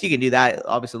if you can do that,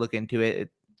 obviously look into it. It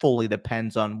fully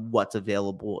depends on what's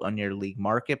available on your league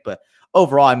market. But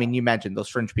overall, I mean, you mentioned those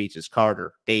fringe pieces: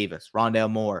 Carter, Davis,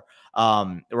 Rondell Moore,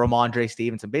 Ramondre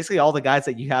Stevenson. Basically all the guys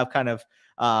that you have kind of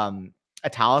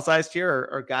italicized here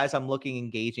are guys I'm looking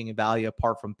engaging in value,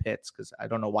 apart from Pitts, because I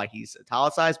don't know why he's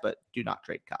italicized, but do not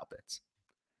trade Kyle Pitts.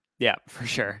 Yeah, for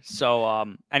sure. So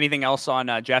anything else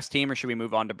on Jeff's team, or should we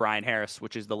move on to Brian Harris,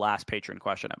 which is the last patron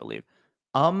question, I believe?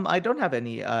 I don't have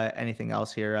anything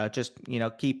else here. Just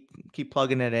keep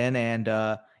plugging it in,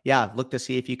 and look to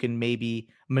see if you can maybe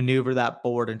maneuver that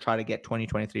board and try to get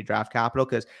 2023 draft capital,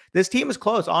 because this team is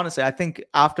close. Honestly, I think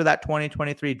after that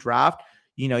 2023 draft,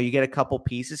 you get a couple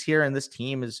pieces here, and this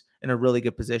team is in a really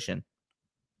good position.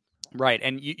 Right.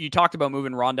 And you talked about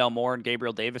moving Rondell Moore and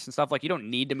Gabriel Davis and stuff. Like, you don't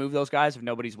need to move those guys if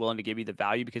nobody's willing to give you the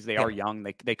value, because they are young.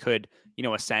 They could,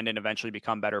 ascend and eventually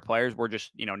become better players. We're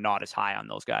just, not as high on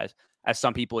those guys as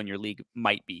some people in your league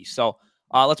might be. So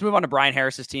let's move on to Brian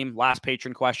Harris's team. Last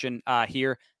patron question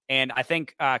here. And I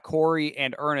think Corey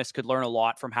and Ernest could learn a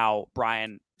lot from how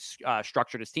Brian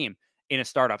structured his team in a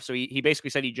startup. So he basically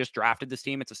said he just drafted this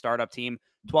team. It's a startup team,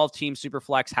 12 team super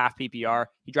flex, half PPR.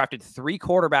 He drafted 3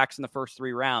 quarterbacks in the first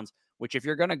 3 rounds, which, if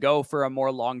you're going to go for a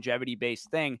more longevity based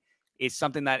thing, is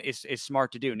something that is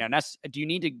smart to do. Now, do you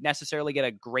need to necessarily get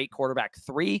a great quarterback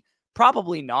 3?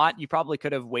 Probably not. You probably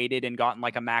could have waited and gotten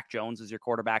like a Mac Jones as your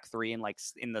quarterback 3 in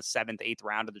the 7th, 8th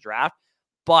round of the draft.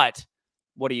 But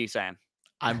what are you saying?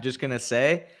 I'm just going to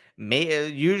say,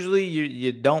 usually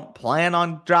you don't plan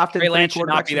on drafting. Trey Lance should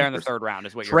not be there in the 3rd round,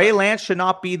 is what you're Trey Lance should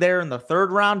not be there in the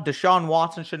 3rd round. Deshaun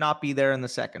Watson should not be there in the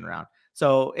 2nd round.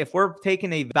 So if we're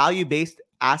taking a value-based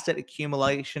asset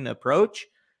accumulation approach,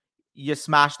 you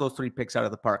smash those 3 picks out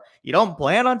of the park. You don't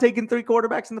plan on taking 3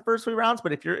 quarterbacks in the first 3 rounds,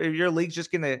 but if your league's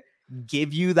just gonna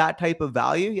give you that type of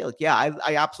value, you're like, yeah,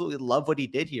 I absolutely love what he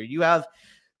did here. You have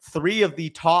 3 of the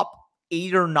top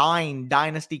 8 or 9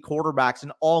 dynasty quarterbacks,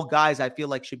 and all guys I feel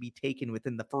like should be taken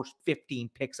within the first 15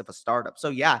 picks of a startup. So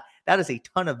yeah, that is a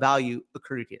ton of value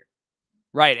accrued here.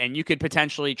 Right. And you could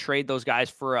potentially trade those guys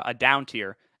for a down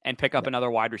tier and pick up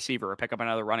another wide receiver or pick up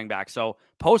another running back. So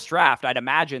post draft, I'd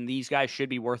imagine these guys should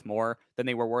be worth more than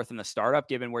they were worth in the startup,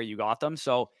 given where you got them.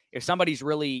 So if somebody's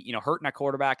really, hurting at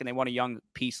quarterback and they want a young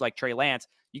piece like Trey Lance,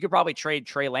 you could probably trade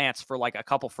Trey Lance for like a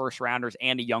couple first rounders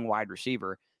and a young wide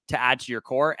receiver to add to your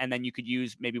core. And then you could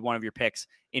use maybe one of your picks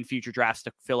in future drafts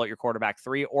to fill out your quarterback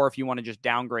 3. Or if you want to just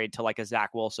downgrade to like a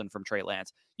Zach Wilson from Trey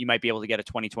Lance, you might be able to get a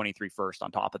 2023 first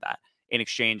on top of that in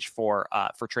exchange for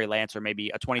Trey Lance, or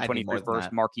maybe a 2023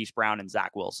 first, Marquise Brown and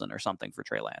Zach Wilson or something for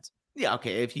Trey Lance. Yeah,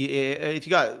 okay. If you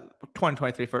got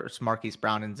 2023 first, Marquise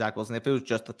Brown and Zach Wilson, if it was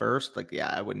just the first, like,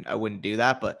 yeah, I wouldn't do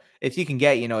that. But if you can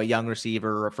get, a young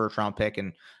receiver or a first round pick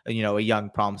and, a young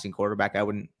promising quarterback, I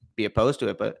wouldn't be opposed to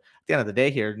it. But at the end of the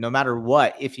day here, no matter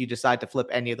what, if you decide to flip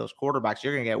any of those quarterbacks,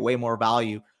 you're going to get way more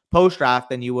value post draft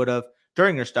than you would have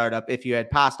during your startup if you had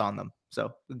passed on them.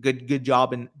 So good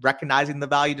job in recognizing the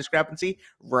value discrepancy,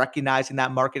 recognizing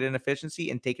that market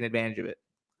inefficiency, and taking advantage of it.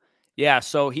 Yeah.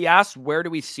 So he asked, where do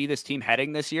we see this team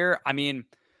heading this year? I mean,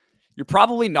 you're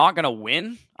probably not going to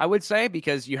win, I would say,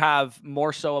 because you have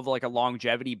more so of like a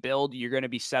longevity build. You're going to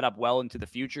be set up well into the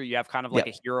future. You have kind of like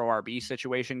a hero RB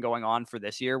situation going on for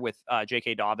this year with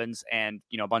J.K. Dobbins and,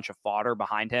 a bunch of fodder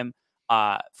behind him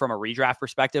from a redraft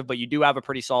perspective. But you do have a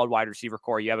pretty solid wide receiver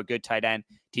core. You have a good tight end,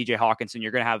 TJ Hawkinson.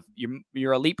 You're going to have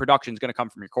your elite production is going to come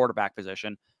from your quarterback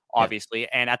position, obviously.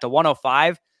 And at the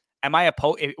 105,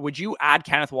 would you add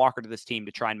Kenneth Walker to this team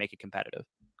to try and make it competitive?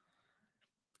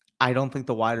 I don't think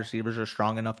the wide receivers are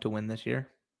strong enough to win this year.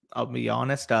 I'll be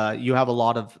honest. You have a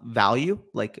lot of value.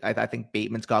 Like I think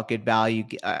Bateman's got good value.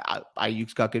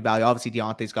 Ayuk's got good value. Obviously,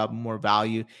 Deontay's got more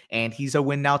value, and he's a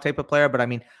win now type of player. But I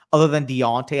mean, other than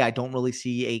Deontay, I don't really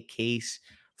see a case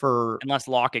for, unless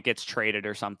Lockett gets traded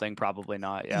or something. Probably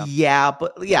not. Yeah. Yeah,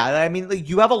 but yeah, I mean, like,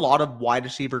 you have a lot of wide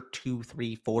receiver 2,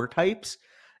 3, 4 types,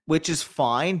 which is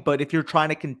fine. But if you're trying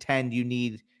to contend, you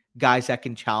need guys that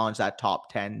can challenge that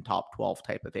top 10, top 12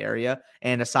 type of area.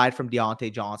 And aside from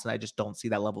Deontay Johnson, I just don't see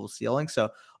that level of ceiling. So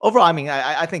overall, I mean,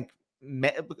 I think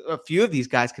a few of these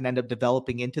guys can end up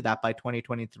developing into that by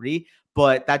 2023,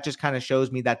 but that just kind of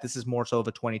shows me that this is more so of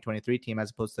a 2023 team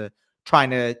as opposed to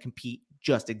trying to compete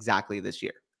just exactly this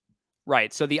year.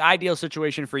 Right. So the ideal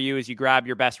situation for you is you grab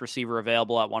your best receiver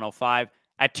available at 105.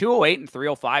 At 208 and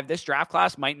 305, this draft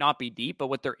class might not be deep, but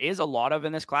what there is a lot of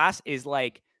in this class is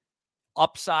like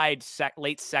upside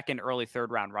late second, early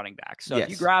third round running back. So if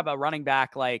you grab a running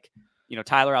back like,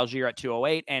 Tyler Algier at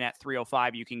 208, and at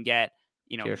 305, you can get,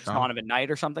 Donovan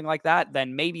Knight or something like that,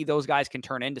 then maybe those guys can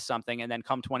turn into something. And then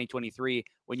come 2023,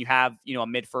 when you have, a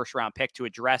mid first round pick to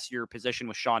address your position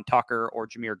with Sean Tucker or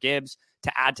Jahmyr Gibbs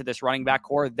to add to this running back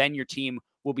core, then your team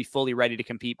will be fully ready to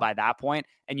compete by that point.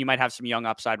 And you might have some young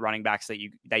upside running backs that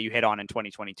you hit on in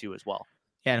 2022 as well.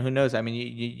 Yeah, and who knows? I mean,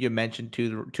 you mentioned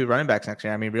two running backs next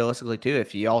year. I mean, realistically, too,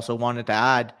 if you also wanted to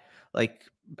add like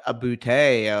a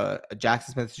Boutte, a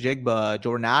Jackson Smith-Jigba,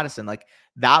 Jordan Addison, like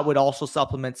that would also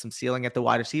supplement some ceiling at the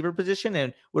wide receiver position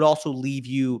and would also leave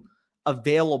you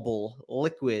available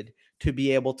liquid to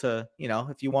be able to,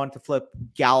 if you want to flip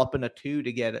Gallup in a 2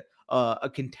 to get a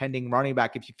contending running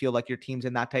back, if you feel like your team's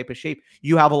in that type of shape,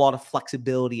 you have a lot of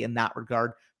flexibility in that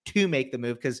regard to make the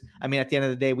move. Because, I mean, at the end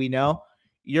of the day, we know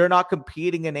you're not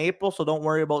competing in April, so don't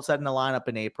worry about setting a lineup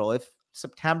in April. If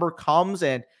September comes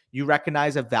and you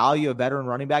recognize a value of veteran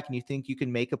running back and you think you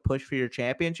can make a push for your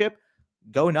championship,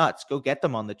 go nuts. Go get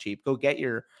them on the cheap. Go get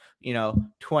your,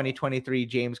 2023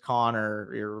 James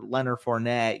Conner, your Leonard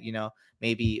Fournette,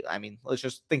 maybe, I mean, let's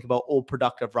just think about old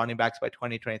productive running backs by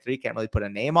 2023. Can't really put a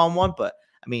name on one, but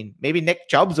I mean, maybe Nick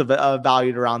Chubb's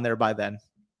valued around there by then.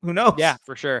 Who knows? Yeah,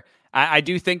 for sure. I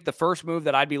do think the first move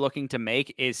that I'd be looking to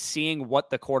make is seeing what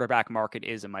the quarterback market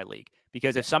is in my league.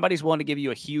 Because if somebody's willing to give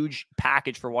you a huge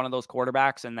package for one of those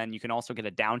quarterbacks, and then you can also get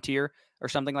a down tier or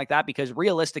something like that, because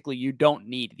realistically, you don't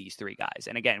need these 3 guys.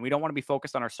 And again, we don't want to be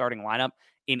focused on our starting lineup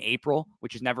in April,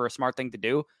 which is never a smart thing to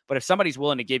do. But if somebody's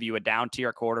willing to give you a down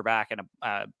tier quarterback and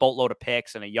a boatload of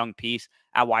picks and a young piece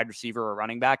at wide receiver or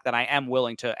running back, then I am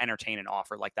willing to entertain an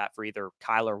offer like that for either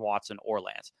Kyler, Watson, or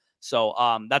Lance. So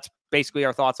that's basically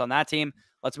our thoughts on that team.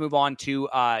 Let's move on to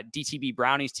DTB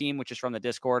Brownies team, which is from the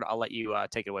Discord. I'll let you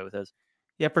take it away with his.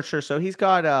 Yeah, for sure. So he's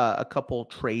got a couple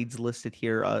trades listed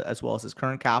here, as well as his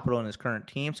current capital and his current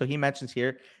team. So he mentions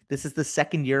here, this is the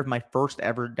second year of my first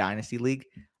ever dynasty league.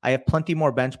 I have plenty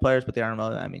more bench players, but they aren't,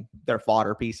 I mean, they're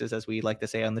fodder pieces, as we like to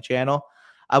say on the channel.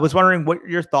 I was wondering what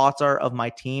your thoughts are of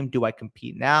my team. Do I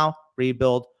compete now,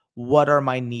 rebuild? What are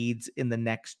my needs in the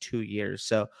next 2 years?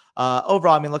 So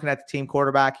overall, I mean, looking at the team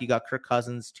quarterback, you got Kirk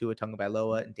Cousins, Tua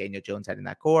Tagovailoa, and Daniel Jones heading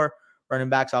that core. Running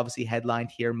backs obviously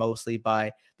headlined here mostly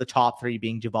by the top three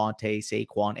being Javonte,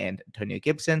 Saquon, and Antonio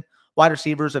Gibson. Wide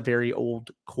receivers, a very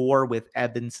old core with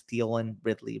Evans, Thielen,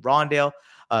 Ridley, Rondale.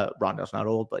 Rondale's not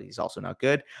old, but he's also not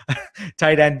good.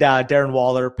 Tight end Darren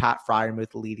Waller, Pat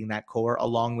Fryermuth leading that core,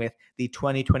 along with the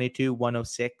 2022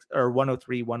 106 or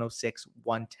 103, 106,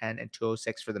 110, and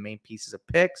 206 for the main pieces of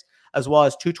picks, as well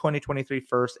as 2 2023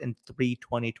 first and 3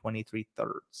 2023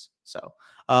 thirds. So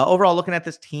overall, looking at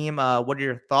this team, what are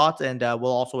your thoughts? And we'll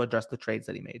also address the trades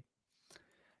that he made.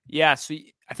 Yeah, so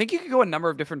I think you could go a number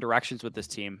of different directions with this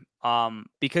team,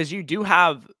 because you do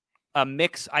have a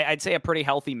mix. I'd say a pretty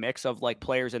healthy mix of like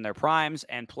players in their primes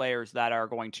and players that are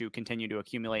going to continue to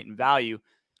accumulate in value.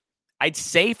 I'd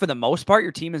say for the most part,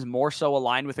 your team is more so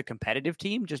aligned with a competitive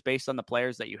team just based on the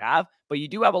players that you have, but you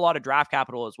do have a lot of draft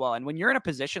capital as well. And when you're in a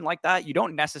position like that, you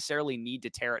don't necessarily need to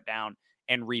tear it down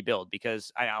and rebuild,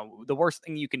 because I know the worst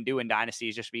thing you can do in Dynasty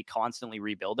is just be constantly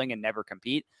rebuilding and never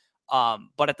compete.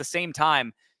 But at the same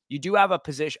time, you do have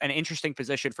an interesting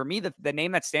position. For me, the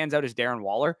name that stands out is Darren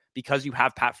Waller, because you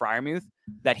have Pat Fryermuth,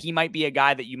 that he might be a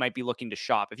guy that you might be looking to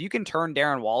shop. If you can turn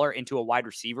Darren Waller into a wide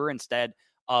receiver instead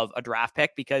of a draft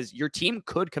pick, because your team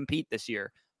could compete this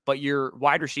year, but your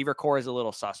wide receiver core is a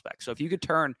little suspect. So if you could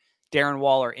turn Darren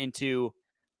Waller into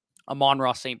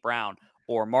Amon-Ra St. Brown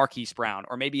or Marquise Brown,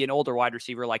 or maybe an older wide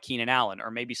receiver like Keenan Allen,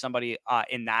 or maybe somebody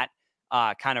in that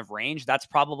kind of range, that's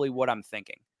probably what I'm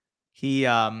thinking. He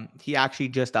actually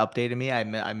just updated me.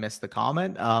 I missed the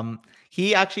comment.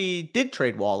 He actually did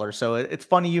trade Waller. So it's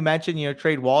funny you mentioned,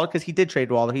 trade Waller, because he did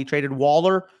trade Waller. He traded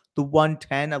Waller the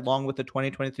 110 along with the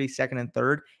 2023 second and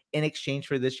third in exchange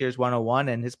for this year's 101,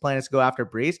 and his plan is to go after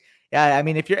Brees. Yeah, I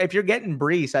mean, if you're getting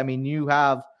Brees, I mean, you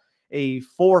have a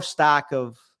 4 stack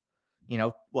of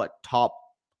top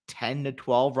 10 to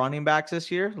 12 running backs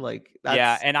this year. Like, that's,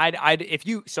 yeah, and I'd if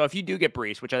you do get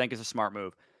Brees, which I think is a smart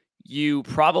move, you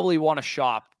probably want to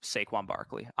shop Saquon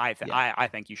Barkley. I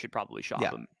think you should probably shop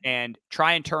him and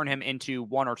try and turn him into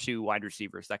 1 or 2 wide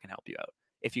receivers that can help you out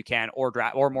if you can,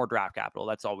 or more draft capital.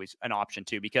 That's always an option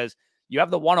too, because you have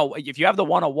the 101. If you have the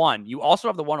 101, you also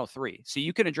have the 103, so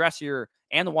you can address the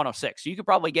 106. So you could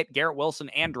probably get Garrett Wilson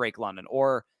and Drake London,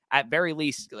 or at very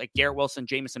least like Garrett Wilson,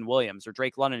 Jameson Williams, or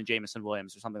Drake London and Jameson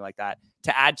Williams, or something like that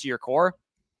to add to your core.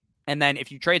 And then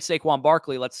if you trade Saquon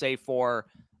Barkley, let's say for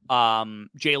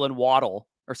Jalen Waddle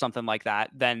or something like that,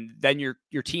 then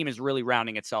your team is really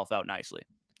rounding itself out nicely.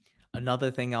 Another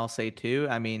thing I'll say too,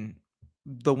 I mean,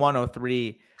 the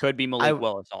 103 could be Malik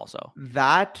Willis also.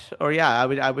 That, or yeah,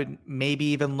 I would maybe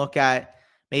even look at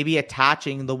maybe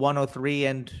attaching the 103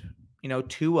 and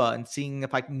Tua, and seeing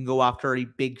if I can go after a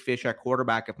big fish at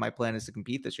quarterback if my plan is to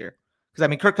compete this year. Because I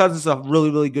mean, Kirk Cousins is a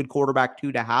really, really good quarterback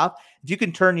too to have. If you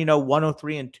can turn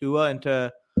 103 and Tua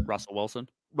into Russell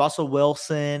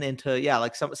Wilson into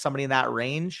like somebody in that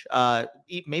range,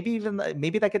 maybe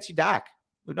that gets you Dak.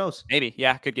 Who knows? Maybe,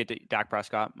 yeah, could get to Dak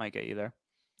Prescott, might get you there.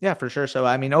 Yeah, for sure. So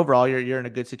I mean, overall, you're in a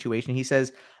good situation. He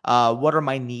says, "What are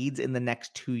my needs in the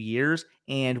next 2 years,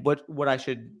 and what I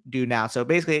should do now?" So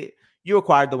basically, you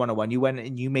acquired the 101. You went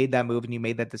and you made that move, and you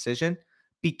made that decision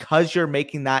because you're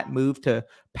making that move to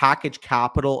package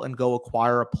capital and go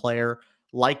acquire a player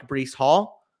like Breece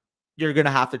Hall. You're going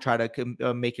to have to try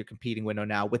to make your competing window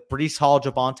now with Breece Hall,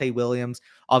 Javonte Williams.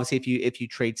 Obviously, if you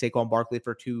trade Saquon Barkley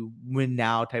for 2 win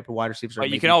now type of wide receivers,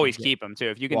 but you can always keep them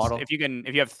too. If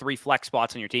you have 3 flex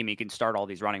spots on your team, you can start all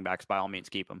these running backs. By all means,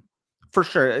 keep them. For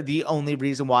sure. The only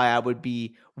reason why I would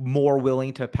be more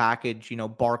willing to package,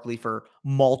 Barkley for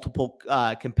multiple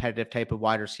competitive type of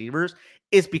wide receivers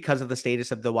is because of the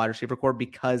status of the wide receiver core.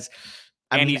 Because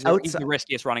he's the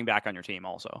riskiest running back on your team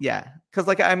also. Yeah. Because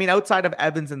outside of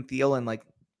Evans and Thielen,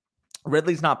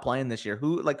 Ridley's not playing this year.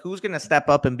 Who's going to step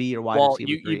up and be your wide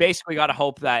receiver? You basically got to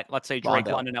hope that, let's say, Drake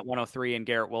London at 103 and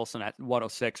Garrett Wilson at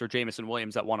 106, or Jameson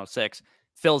Williams at 106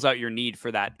 fills out your need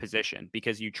for that position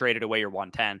because you traded away your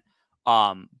 110.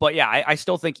 But yeah, I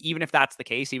still think even if that's the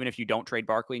case, even if you don't trade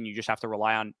Barkley and you just have to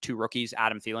rely on 2 rookies,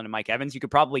 Adam Thielen and Mike Evans, you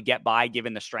could probably get by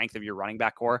given the strength of your running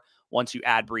back core once you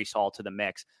add Breece Hall to the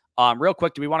mix. Real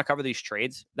quick, do we want to cover these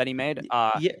trades that he made?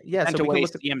 Yeah. So we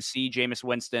can CMC, Jameis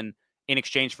Winston in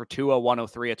exchange for Tua,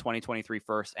 103, a 2023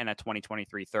 first, and a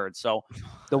 2023 third. So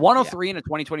the 103 and a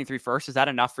 2023 first, is that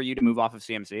enough for you to move off of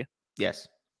CMC? Yes.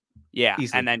 Yeah,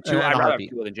 Easily. and then In I'd a rather have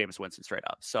heartbeat. Tua than Jameis Winston straight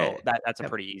up. So Eh, that's a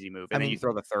pretty easy move. I And then you mean,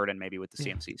 throw the third in maybe with the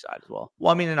yeah. CMC side as well.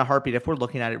 Well, I mean, in a heartbeat, if we're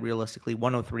looking at it realistically,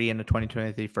 103 in the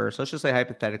 2023 first, let's just say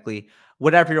hypothetically,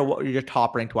 whatever your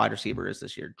top ranked wide receiver is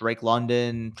this year, Drake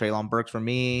London, Traylon Burks for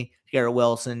me, Garrett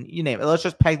Wilson, you name it. Let's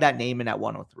just peg that name in at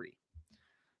 103.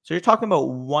 So you're talking about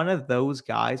one of those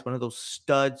guys, one of those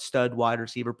stud wide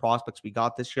receiver prospects we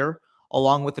got this year,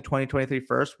 along with the 2023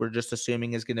 first, we're just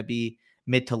assuming is going to be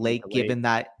mid to late, given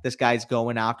that this guy's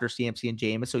going after CMC and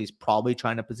Jameis. So he's probably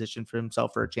trying to position for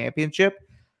himself for a championship.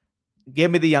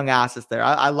 Give me the young assets there.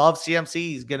 I love CMC.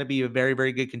 He's going to be a very,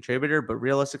 very good contributor. But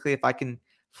realistically, if I can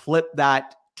flip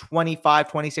that 25,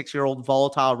 26-year-old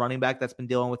volatile running back that's been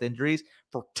dealing with injuries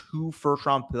for 2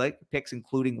 first-round picks,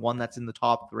 including one that's in the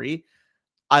top 3,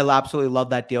 I absolutely love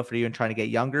that deal for you and trying to get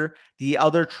younger. The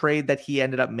other trade that he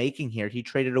ended up making here, he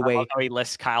traded away. I love how he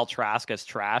lists Kyle Trask as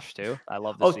trash too. I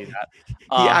love to see that.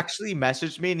 He actually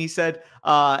messaged me and he said,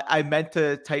 I meant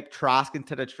to type Trask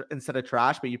instead of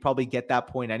trash, but you probably get that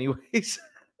point anyways.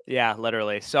 Yeah,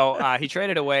 literally. So he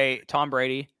traded away Tom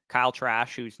Brady, Kyle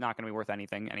Trash, who's not going to be worth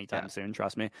anything anytime soon,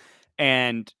 trust me.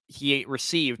 And he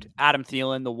received Adam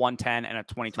Thielen, the 110, and a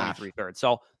 2023 third.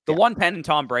 So the 110 and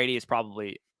Tom Brady is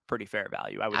probably pretty fair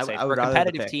value, I would say. For a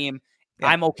competitive team,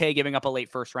 I'm okay giving up a late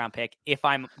first round pick if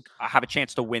I have a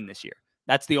chance to win this year.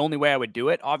 That's the only way I would do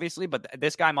it, obviously. But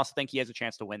this guy must think he has a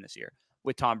chance to win this year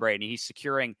with Tom Brady. He's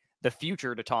securing the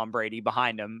future to Tom Brady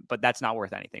behind him, but that's not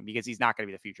worth anything because he's not going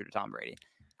to be the future to Tom Brady.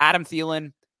 Adam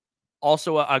Thielen,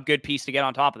 also a good piece to get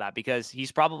on top of that because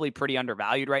he's probably pretty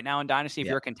undervalued right now in Dynasty. If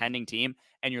you're a contending team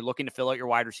and you're looking to fill out your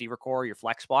wide receiver core, your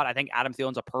flex spot, I think Adam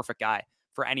Thielen's a perfect guy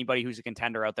for anybody who's a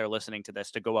contender out there listening to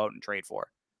this to go out and trade for.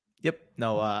 Yep.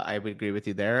 No, I would agree with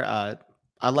you there.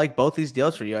 I like both these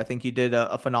deals for you. I think you did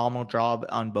a phenomenal job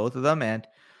on both of them. And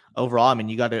overall, I mean,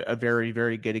 you got a very,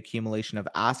 very good accumulation of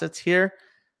assets here.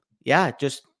 Yeah,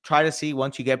 just try to see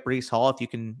once you get Breece Hall, if you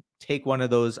can take one of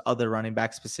those other running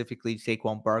backs, specifically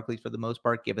Saquon Barkley for the most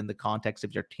part, given the context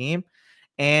of your team,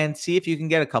 and see if you can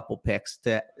get a couple picks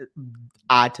to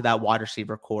add to that wide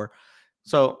receiver core.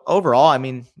 So overall, I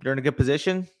mean, you're in a good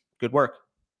position. Good work.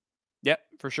 Yep,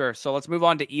 for sure. So let's move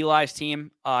on to Eli's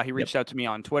team. He reached out to me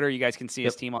on Twitter. You guys can see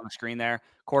his team on the screen there.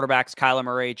 Quarterbacks, Kyler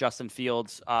Murray, Justin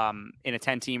Fields in a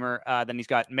 10-teamer. Then he's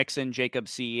got Mixon, Jacob,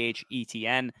 CEH,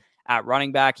 ETN at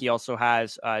running back. He also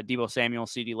has Deebo Samuel,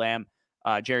 CeeDee Lamb,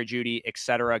 Jerry Jeudy,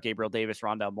 etc. Gabriel Davis,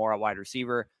 Rondale Moore at wide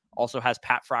receiver. Also has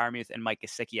Pat Freiermuth and Mike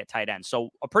Gesicki at tight end. So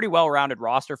a pretty well-rounded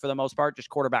roster for the most part. Just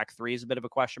quarterback 3 is a bit of a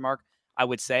question mark, I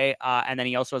would say. And then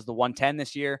he also has the 110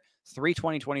 this year, 3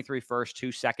 2023 first,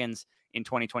 2 seconds in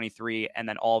 2023, and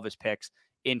then all of his picks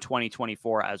in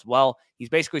 2024 as well. He's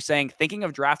basically saying, thinking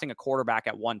of drafting a quarterback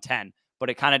at 110, but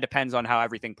it kind of depends on how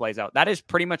everything plays out. That is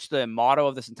pretty much the motto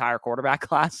of this entire quarterback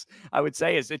class, I would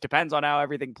say, is it depends on how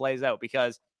everything plays out.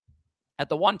 Because at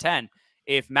the 110,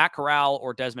 if Matt Corral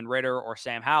or Desmond Ridder or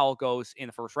Sam Howell goes in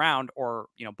the first round, or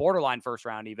borderline first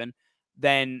round even,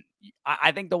 then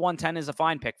I think the 110 is a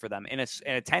fine pick for them. In a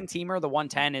 10-teamer, the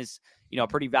 110 is a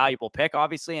pretty valuable pick,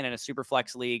 obviously. And in a super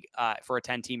flex league for a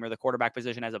 10-teamer, the quarterback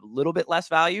position has a little bit less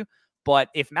value. But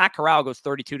if Matt Corral goes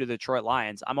 32 to the Detroit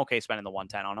Lions, I'm okay spending the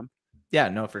 110 on him. Yeah,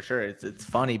 no, for sure. It's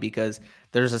funny because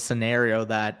there's a scenario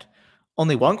that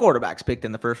only one quarterback's picked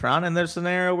in the first round, and there's a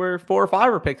scenario where 4 or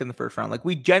 5 are picked in the first round. Like,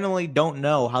 we generally don't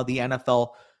know how the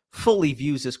NFL fully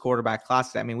views this quarterback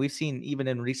class. I mean, we've seen even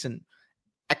in recent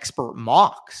expert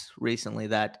mocks recently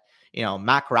that,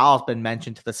 Matt Corral has been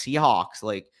mentioned to the Seahawks.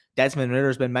 Like, Desmond Ridder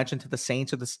has been mentioned to the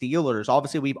Saints or the Steelers.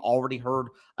 Obviously, we've already heard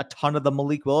a ton of the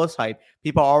Malik Willis hype.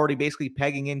 People are already basically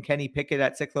pegging in Kenny Pickett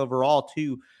at 6th overall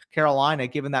to Carolina,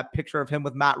 given that picture of him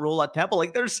with Matt Rule at Temple.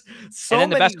 Like, there's so many.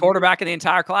 And then the best quarterback in the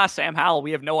entire class, Sam Howell,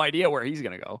 we have no idea where he's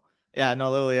going to go. Yeah, no,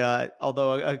 literally.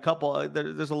 Although a couple,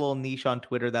 there's a little niche on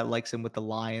Twitter that likes him with the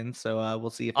Lions. So we'll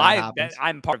see if that happens.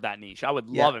 I'm part of that niche. I would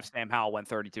love if Sam Howell went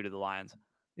 32 to the Lions.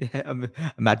 Yeah,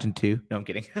 imagine 2. No, I'm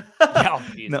kidding. No,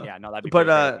 that'd be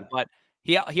crazy. But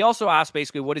he also asked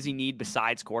basically, what does he need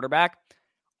besides quarterback?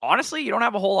 Honestly, you don't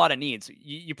have a whole lot of needs.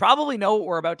 You probably know what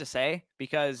we're about to say,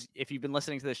 because if you've been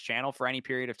listening to this channel for any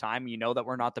period of time, you know that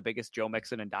we're not the biggest Joe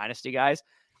Mixon and Dynasty guys.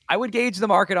 I would gauge the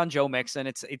market on Joe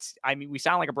Mixon. I mean, we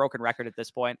sound like a broken record at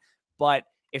this point, but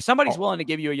if somebody's willing to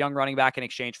give you a young running back in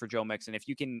exchange for Joe Mixon, if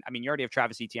you can, I mean, you already have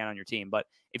Travis Etienne on your team, but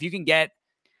if you can get,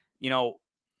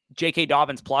 J.K.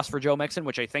 Dobbins plus for Joe Mixon,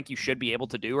 which I think you should be able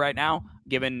to do right now,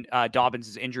 given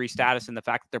Dobbins' injury status and the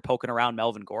fact that they're poking around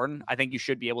Melvin Gordon, I think you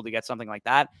should be able to get something like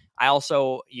that.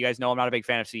 You guys know I'm not a big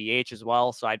fan of CEH as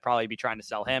well, so I'd probably be trying to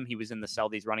sell him. He was in the sell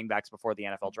these running backs before the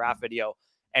NFL draft video.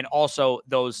 And also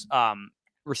those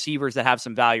receivers that have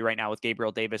some value right now with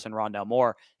Gabriel Davis and Rondale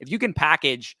Moore. If you can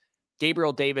package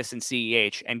Gabriel Davis and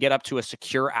CEH and get up to a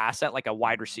secure asset like a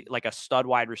wide receiver, like a stud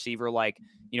wide receiver, like,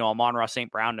 you know, Amon-Ra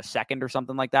St. Brown in a second or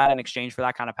something like that in exchange for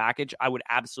that kind of package, I would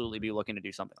absolutely be looking to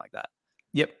do something like that.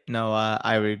 Yep. No,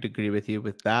 I would agree with you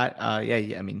with that.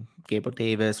 Yeah, I mean, Gabriel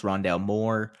Davis, Rondale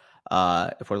Moore.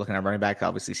 If we're looking at running back,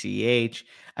 obviously CEH.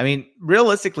 I mean,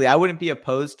 realistically, I wouldn't be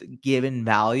opposed given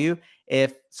value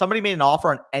if somebody made an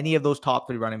offer on any of those top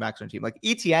 3 running backs on the team. Like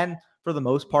ETN, for the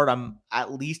most part, I'm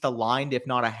at least aligned, if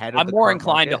not ahead of I'm the more current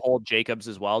inclined to market. hold Jacobs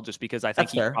as well, just because I think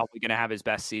That's he's fair. probably going to have his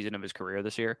best season of his career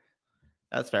this year.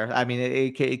 That's fair. I mean,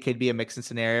 it could be a mixing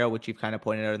scenario, which you've kind of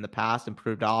pointed out in the past.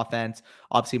 Improved offense,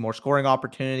 obviously more scoring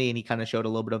opportunity, and he kind of showed a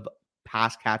little bit of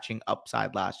pass catching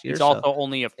upside last year. He's So also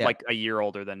only yeah, like a year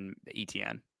older than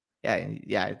ETN.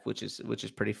 yeah, which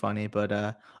is pretty funny.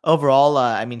 But overall,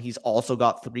 I mean, he's also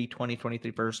got 3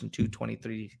 2023 first and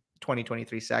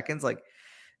 2023 seconds. Like,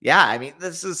 yeah, I mean,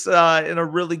 this is in a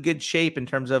really good shape in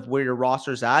terms of where your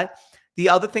roster's at. The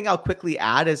other thing I'll quickly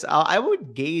add is I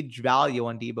would gauge value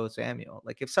on Deebo Samuel.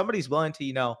 Like if somebody's willing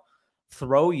to,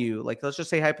 throw you, like let's just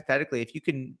say hypothetically, if you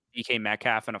can, DK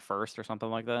Metcalf in a first or something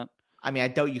like that. I mean, I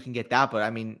doubt you can get that, but I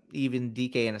mean, even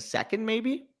DK in a second,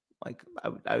 maybe. Like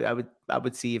I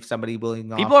would see if somebody willing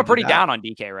to People are do pretty that. down on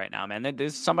DK right now, man.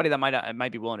 There's somebody that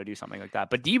might be willing to do something like that.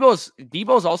 But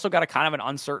Debo's also got a kind of an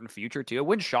uncertain future too. It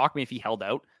wouldn't shock me if he held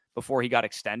out before he got I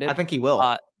extended think he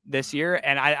will. this year,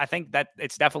 and I think that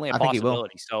it's definitely a I think he will.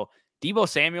 possibility. So Deebo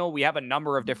Samuel, we have a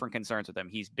number of different concerns with him.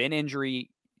 He's been injury,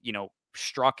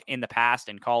 struck in the past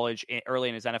in college, early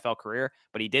in his NFL career,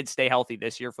 but he did stay healthy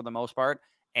this year for the most part,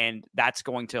 and that's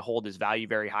going to hold his value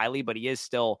very highly. But he is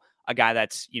still a guy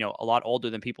that's, a lot older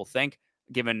than people think,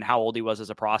 given how old he was as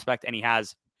a prospect. And he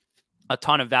has a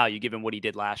ton of value given what he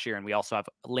did last year. And we also have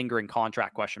lingering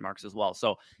contract question marks as well.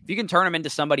 So if you can turn him into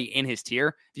somebody in his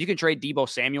tier, if you can trade Deebo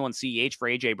Samuel and CEH for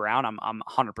AJ Brown, I'm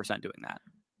 100% doing that.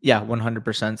 Yeah,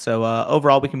 100%. So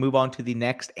overall, we can move on to the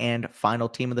next and final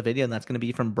team of the video, and that's going to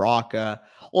be from Brock.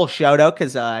 Little shout out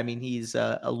because I mean he's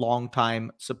a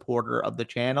longtime supporter of the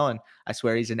channel, and I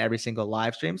swear he's in every single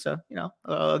live stream. So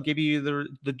I'll give you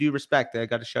the due respect. I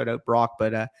got to shout out Brock,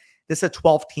 but this is a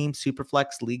 12-team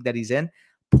Superflex league that he's in.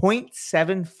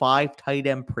 0.75 tight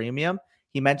end premium.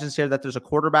 He mentions here that there's a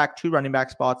quarterback, 2 running back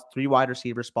spots, 3 wide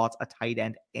receiver spots, a tight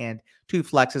end, and 2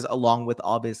 flexes, along with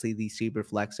obviously the super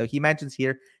flex. So he mentions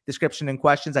here, description and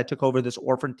questions. I took over this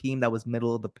orphan team that was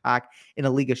middle of the pack in a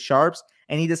league of sharps,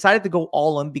 and he decided to go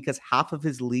all in because half of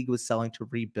his league was selling to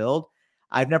rebuild.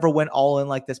 I've never went all in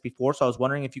like this before, so I was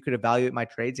wondering if you could evaluate my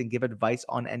trades and give advice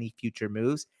on any future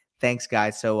moves. Thanks,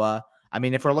 guys. So, I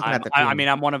mean, if we're looking at the team,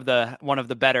 I'm one of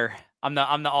the better. I'm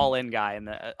the all in guy, and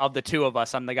of the two of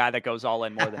us, I'm the guy that goes all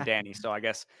in more than Danny. So I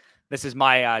guess this is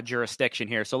my jurisdiction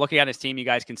here. So looking at his team, you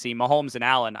guys can see Mahomes and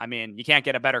Allen. I mean, you can't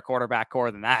get a better quarterback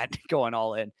core than that going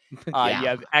all in. Yeah. You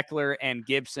have Eckler and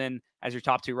Gibson as your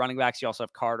top 2 running backs. You also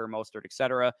have Carter, Mostert,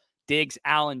 etc. Diggs,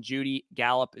 Allen, Judy,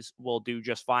 Gallup will do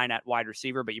just fine at wide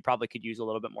receiver, but you probably could use a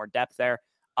little bit more depth there.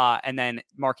 And then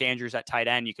Mark Andrews at tight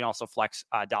end. You can also flex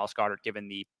Dallas Goedert given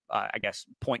the,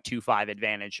 0.25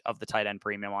 advantage of the tight end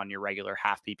premium on your regular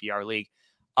half PPR league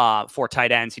for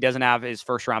tight ends. He doesn't have his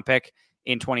first round pick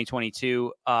in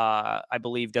 2022. I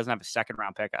believe doesn't have a second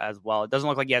round pick as well. It doesn't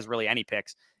look like he has really any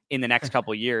picks in the next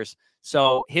couple of years.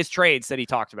 So his trades that he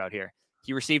talked about here,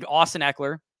 he received Austin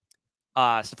Eckler,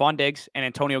 Stephon Diggs, and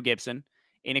Antonio Gibson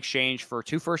in exchange for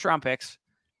 2 first round picks,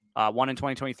 one in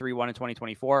 2023, one in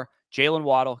 2024. Jalen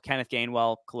Waddle, Kenneth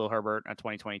Gainwell, Khalil Herbert, and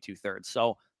 2022 thirds.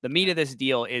 So the meat of this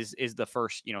deal is the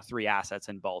first 3 assets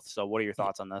in both. So what are your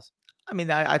thoughts on this? I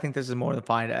mean, I think this is more than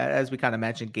fine. As we kind of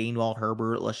mentioned, Gainwell,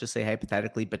 Herbert, let's just say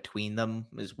hypothetically between them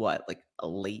is what, like a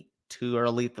late 2,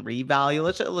 early 3 value.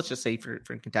 Let's just say for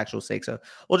contextual sake. So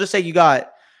we'll just say you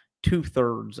got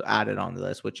 2/3 added onto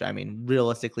this, which I mean,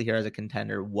 realistically here as a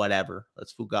contender, whatever.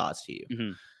 Let's fugas to you.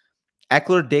 Mm-hmm.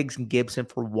 Eckler, Diggs, and Gibson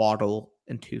for Waddle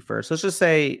and 2 first. Let's just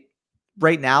say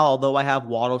right now, although I have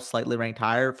Waddle slightly ranked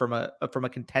higher from a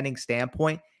contending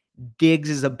standpoint, Diggs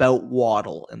is about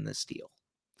Waddle in this deal.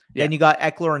 Yeah. Then you got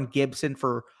Eckler and Gibson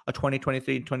for a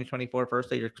 2023 and 2024 first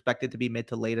that you're expected to be mid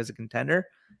to late as a contender.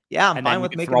 Yeah, I'm fine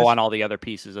with making throw on all the other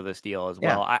pieces of this deal as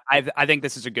well. I think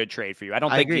this is a good trade for you. I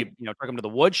don't think you took him to the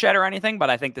woodshed or anything, but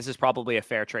I think this is probably a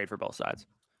fair trade for both sides.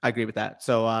 I agree with that.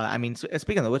 So I mean,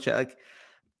 speaking of the woodshed, like,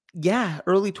 yeah,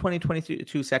 early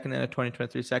 2022 second and a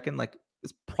 2023 second, like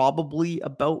it's probably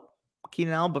about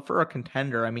Keenan Allen, but for a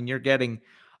contender, I mean, you're getting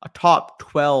a top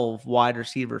 12 wide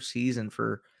receiver season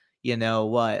for,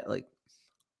 like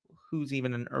who's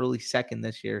even an early second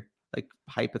this year? like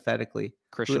hypothetically?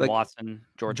 Christian Like Watson,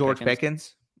 George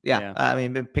Pickens. Yeah. Yeah. I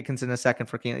mean, Pickens in a second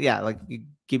for Keenan. Yeah, like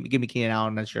give me Keenan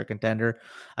Allen as your contender.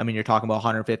 I mean, you're talking about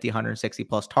 150, 160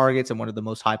 plus targets and one of the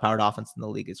most high-powered offenses in the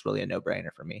league. It's really a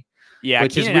no-brainer for me. Yeah,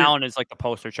 Which is Keenan weird. Allen is like the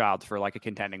poster child for like a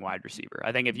contending wide receiver.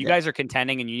 I think if you guys are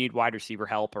contending and you need wide receiver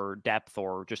help or depth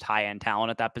or just high-end talent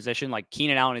at that position, like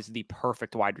Keenan Allen is the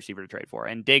perfect wide receiver to trade for.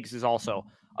 And Diggs is also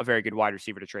a very good wide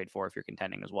receiver to trade for if you're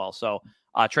contending as well. So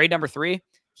trade number 3,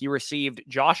 he received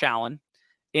Josh Allen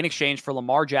in exchange for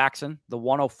Lamar Jackson, the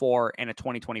 104, and a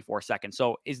 2024 second.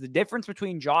 So is the difference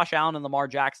between Josh Allen and Lamar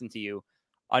Jackson to you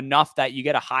enough that you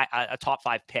get a top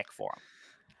 5 pick for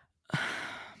him?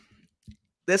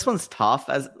 This one's tough.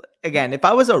 As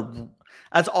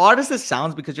odd as this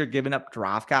sounds, because you're giving up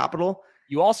draft capital,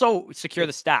 you also secure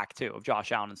the stack too of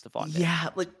Josh Allen and Stephon Diggs. Yeah,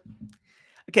 like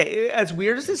okay, as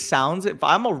weird as this sounds, if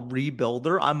I'm a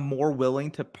rebuilder, I'm more willing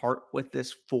to part with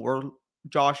this for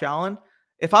Josh Allen.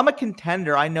 If I'm a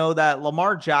contender, I know that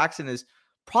Lamar Jackson is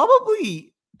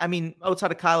probably, I mean,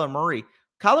 outside of Kyler Murray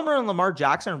and Lamar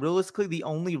Jackson are realistically the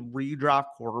only redraft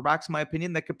quarterbacks, in my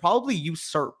opinion, that could probably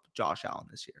usurp Josh Allen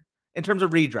this year in terms of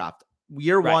redraft.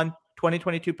 Year one,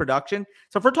 2022 production.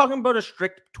 So if we're talking about a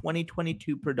strict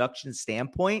 2022 production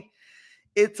standpoint,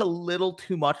 it's a little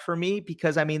too much for me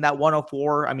because, I mean, that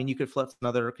 104, I mean, you could flip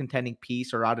another contending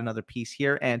piece or add another piece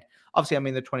here. And obviously, I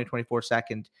mean, the 2024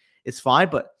 second is fine,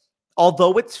 but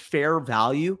although it's fair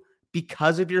value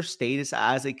because of your status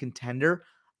as a contender,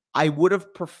 I would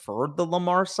have preferred the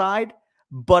Lamar side,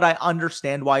 but I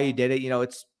understand why you did it. You know,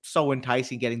 it's so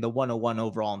enticing getting the 101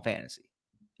 overall in fantasy.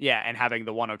 Yeah, and having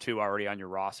the 102 already on your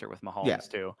roster with Mahomes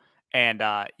too. And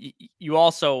you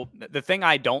also, the thing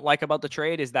I don't like about the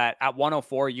trade is that at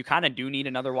 104, you kind of do need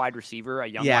another wide receiver, a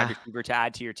young wide receiver to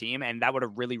add to your team. And that would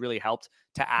have really, really helped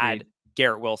to add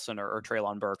Garrett Wilson or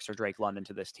Treylon Burks or Drake London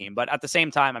to this team. But at the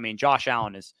same time, I mean, Josh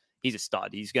Allen he's a stud.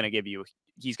 He's going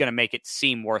to make it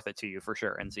seem worth it to you for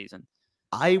sure in season.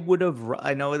 I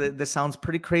know that this sounds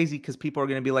pretty crazy because people are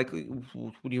going to be like,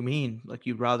 what do you mean? Like,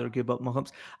 you'd rather give up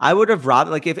Mahomes? I would have rather,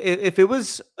 like, if it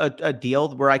was a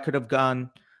deal where I could have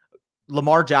gone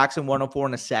Lamar Jackson 104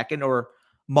 in a second or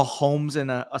Mahomes in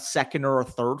a second or a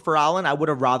third for Allen, I would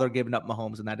have rather given up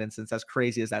Mahomes in that instance, as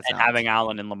crazy as that sounds. And having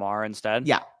Allen and Lamar instead?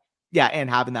 Yeah. Yeah, and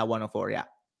having that 104, yeah.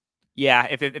 Yeah,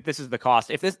 if this is the cost.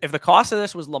 If the cost of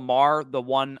this was Lamar, the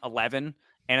 111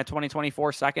 and a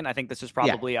 2024 second, I think this is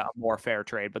probably a more fair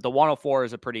trade. But the 104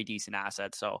 is a pretty decent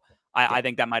asset. So I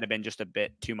think that might have been just a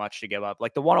bit too much to give up.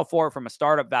 Like the 104 from a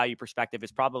startup value perspective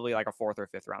is probably like a 4th or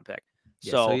 5th round pick.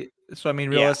 So I mean,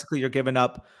 realistically, you're giving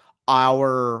up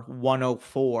our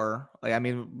 104. Like, I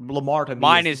mean, Lamar to me,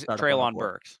 mine is Treylon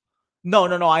Burks. No.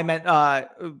 I meant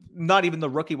not even the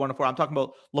rookie 104. I'm talking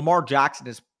about Lamar Jackson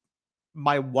is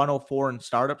my 104 in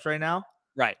startups right now.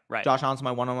 Right. Josh Allen's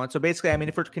my 101. So basically, I mean,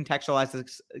 if we're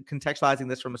contextualizing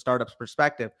this from a startup's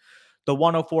perspective, the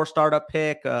 104 startup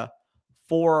pick, 4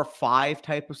 or 5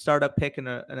 type of startup pick in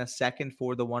a second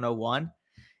for the 101.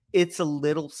 It's a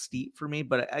little steep for me,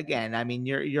 but again, I mean,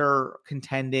 you're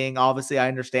contending. Obviously, I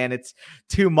understand it's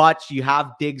too much. You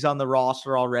have Diggs on the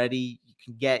roster already. You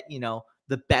can get,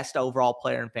 the best overall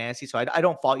player in fantasy. So I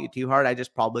don't fault you too hard. I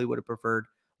just probably would have preferred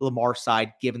Lamar's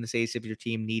side, given the status of your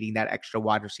team needing that extra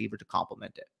wide receiver to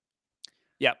complement it.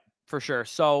 Yep, for sure.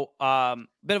 So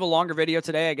bit of a longer video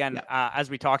today. Again, as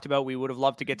we talked about, we would have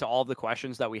loved to get to all of the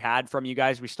questions that we had from you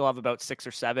guys. We still have about 6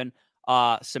 or 7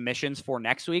 submissions for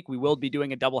next week. We will be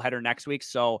doing a doubleheader next week.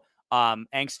 So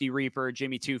Angsty Reaper,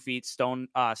 Jimmy 2 Feet,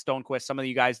 Stonequist, some of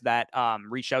you guys that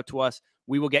reached out to us,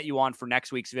 we will get you on for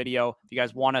next week's video. If you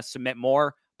guys want to submit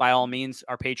more, by all means,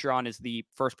 our Patreon is the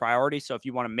first priority. So if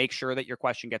you want to make sure that your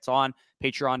question gets on,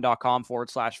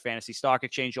 patreon.com/fantasy stock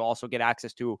exchange, you'll also get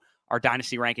access to our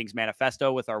Dynasty Rankings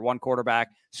Manifesto with our 1 quarterback,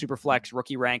 super flex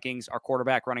rookie rankings, our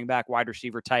quarterback, running back, wide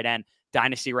receiver, tight end,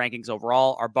 Dynasty rankings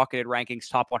overall, our bucketed rankings,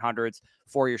 top 100s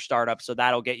for your startups. So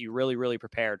that'll get you really, really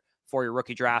prepared for your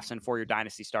rookie drafts and for your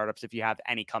Dynasty startups if you have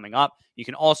any coming up. You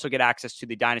can also get access to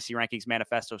the Dynasty Rankings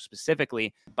Manifesto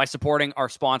specifically by supporting our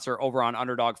sponsor over on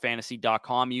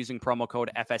UnderdogFantasy.com using promo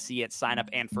code FSE at sign up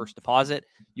and first deposit.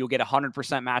 You'll get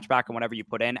 100% match back on whatever you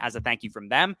put in as a thank you from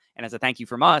them. And as a thank you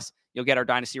from us, you'll get our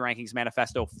Dynasty Rankings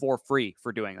Manifesto for free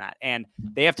for doing that. And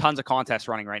they have tons of contests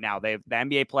running right now. The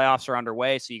NBA playoffs are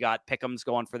underway, so you got pick'ems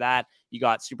going for that. You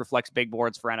got Superflex big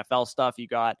boards for NFL stuff. You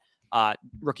got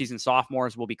rookies and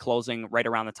sophomores will be closing right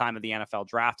around the time of the NFL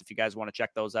draft if you guys want to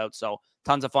check those out. So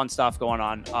tons of fun stuff going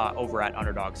on over at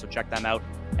Underdog. So check them out.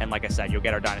 And like I said, you'll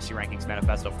get our Dynasty Rankings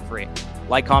Manifesto for free.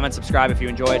 Like, comment, subscribe if you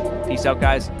enjoyed. Peace out,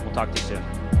 guys. We'll talk to you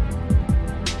soon.